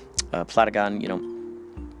Plotagon,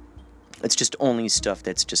 it's just only stuff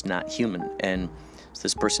that's just not human. And so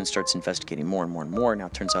this person starts investigating more and more and more. Now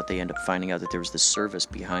it turns out they end up finding out that there was this service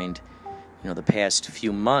behind, the past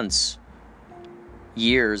few months,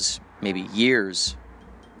 years, maybe years.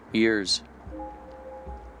 It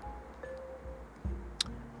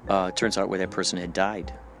turns out where that person had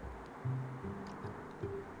died.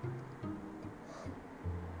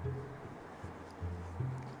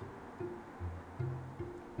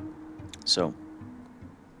 So,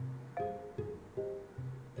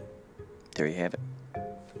 there you have it.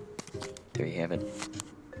 There you have it.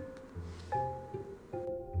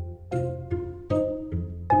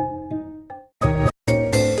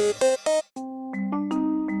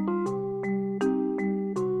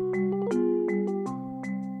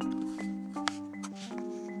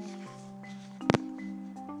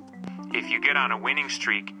 If you get on a winning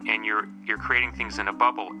streak and you're creating things in a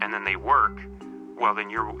bubble and then they work, well, then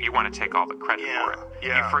you want to take all the credit for it.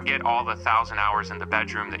 You forget all the 1,000 hours in the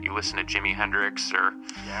bedroom that you listen to Jimi Hendrix or,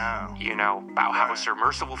 you know, Bauhaus or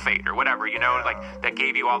Merciful Fate or whatever, you know, like that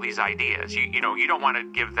gave you all these ideas. You know, you don't want to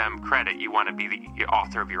give them credit. You want to be the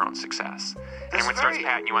author of your own success. And everyone starts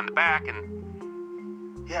patting you on the back and...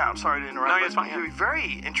 Yeah, I'm sorry to interrupt. No, it's fine. You're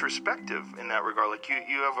very introspective in that regard. Like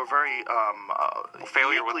you have a very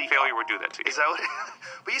failure would do that to you. Is that what?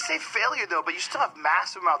 But you say failure though, but you still have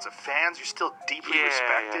massive amounts of fans. You're still deeply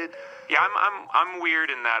respected. Yeah, I'm weird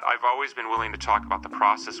in that I've always been willing to talk about the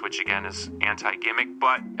process, which again is anti-gimmick,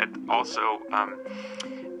 but also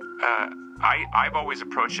I've always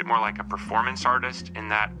approached it more like a performance artist in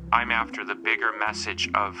that I'm after the bigger message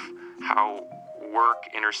of how work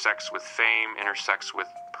intersects with fame, intersects with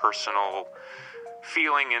personal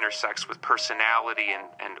feeling, intersects with personality and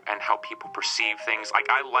how people perceive things. Like,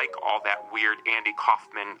 I like all that weird Andy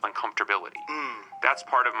Kaufman uncomfortability. That's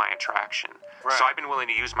part of my attraction. Right. So I've been willing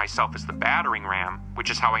to use myself as the battering ram, which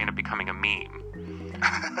is how I end up becoming a meme.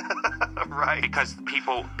 Right. Because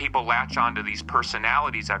people latch onto these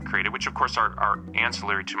personalities I've created, which of course are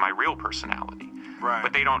ancillary to my real personality. Right.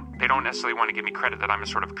 But they don't necessarily want to give me credit that I'm a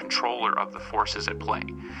sort of controller of the forces at play.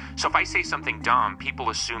 So if I say something dumb,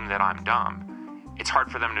 people assume that I'm dumb. It's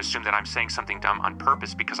hard for them to assume that I'm saying something dumb on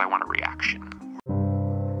purpose because I want a reaction.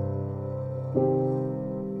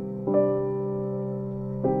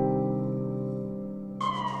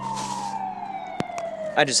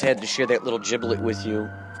 I just had to share that little giblet with you.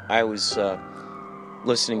 I was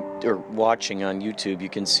listening or watching on YouTube. You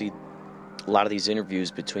can see a lot of these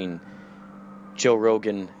interviews between Joe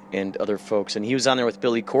Rogan and other folks, and he was on there with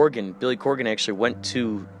Billy Corgan. Billy Corgan actually went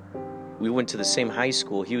to the same high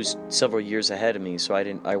school. He was several years ahead of me, so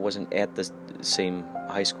I wasn't at the same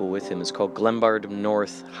high school with him. It's called Glenbard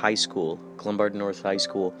North High School. Glenbard North High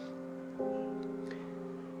School.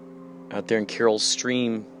 Out there in Carroll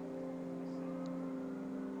Stream,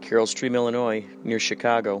 Illinois, near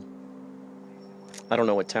Chicago. I don't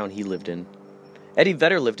know what town he lived in. Eddie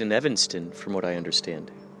Vedder lived in Evanston, from what I understand,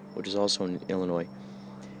 which is also in Illinois.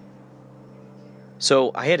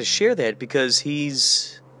 So I had to share that because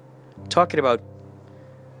he's talking about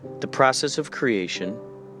the process of creation,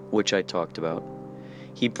 which I talked about.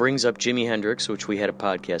 He brings up Jimi Hendrix, which we had a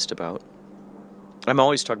podcast about. I'm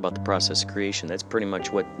always talking about the process of creation. That's pretty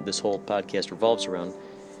much what this whole podcast revolves around.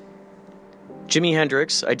 Jimi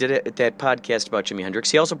Hendrix, I did that podcast about Jimi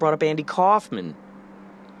Hendrix. He also brought up Andy Kaufman,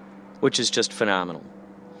 which is just phenomenal.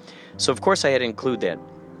 So, of course, I had to include that.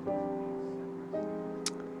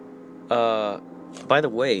 By the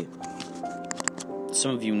way,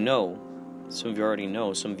 some of you already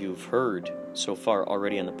know, some of you have heard so far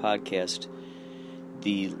already on the podcast,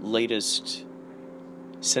 the latest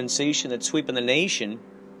sensation that's sweeping the nation.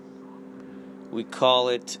 We call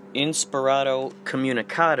it Inspirato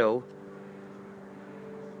Comunicado.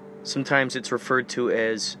 Sometimes it's referred to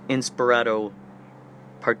as Inspirato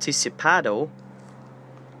Participado.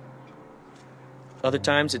 Other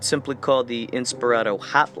times it's simply called the Inspirato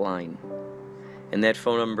Hotline. And that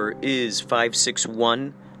phone number is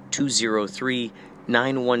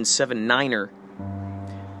 561-203-9179er.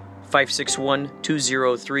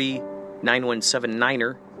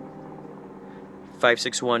 561-203-9179er.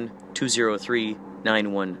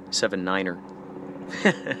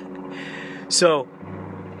 561-203-9179er. So,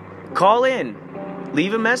 call in,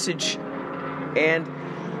 leave a message, and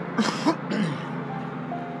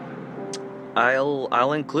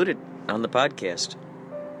I'll include it on the podcast.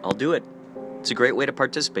 I'll do it. It's a great way to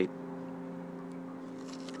participate.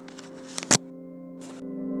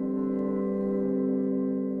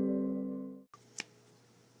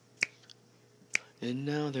 And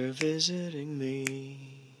now they're visiting me.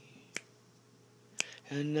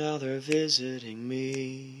 And now they're visiting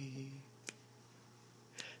me.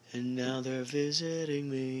 And now they're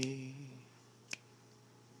visiting me.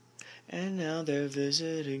 And now they're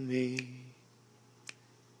visiting me.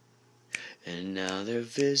 And now they're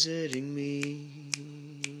visiting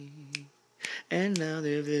me. And now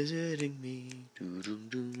they're visiting me.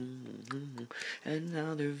 And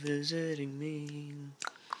now they're visiting me.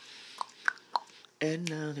 And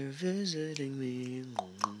now they're visiting me.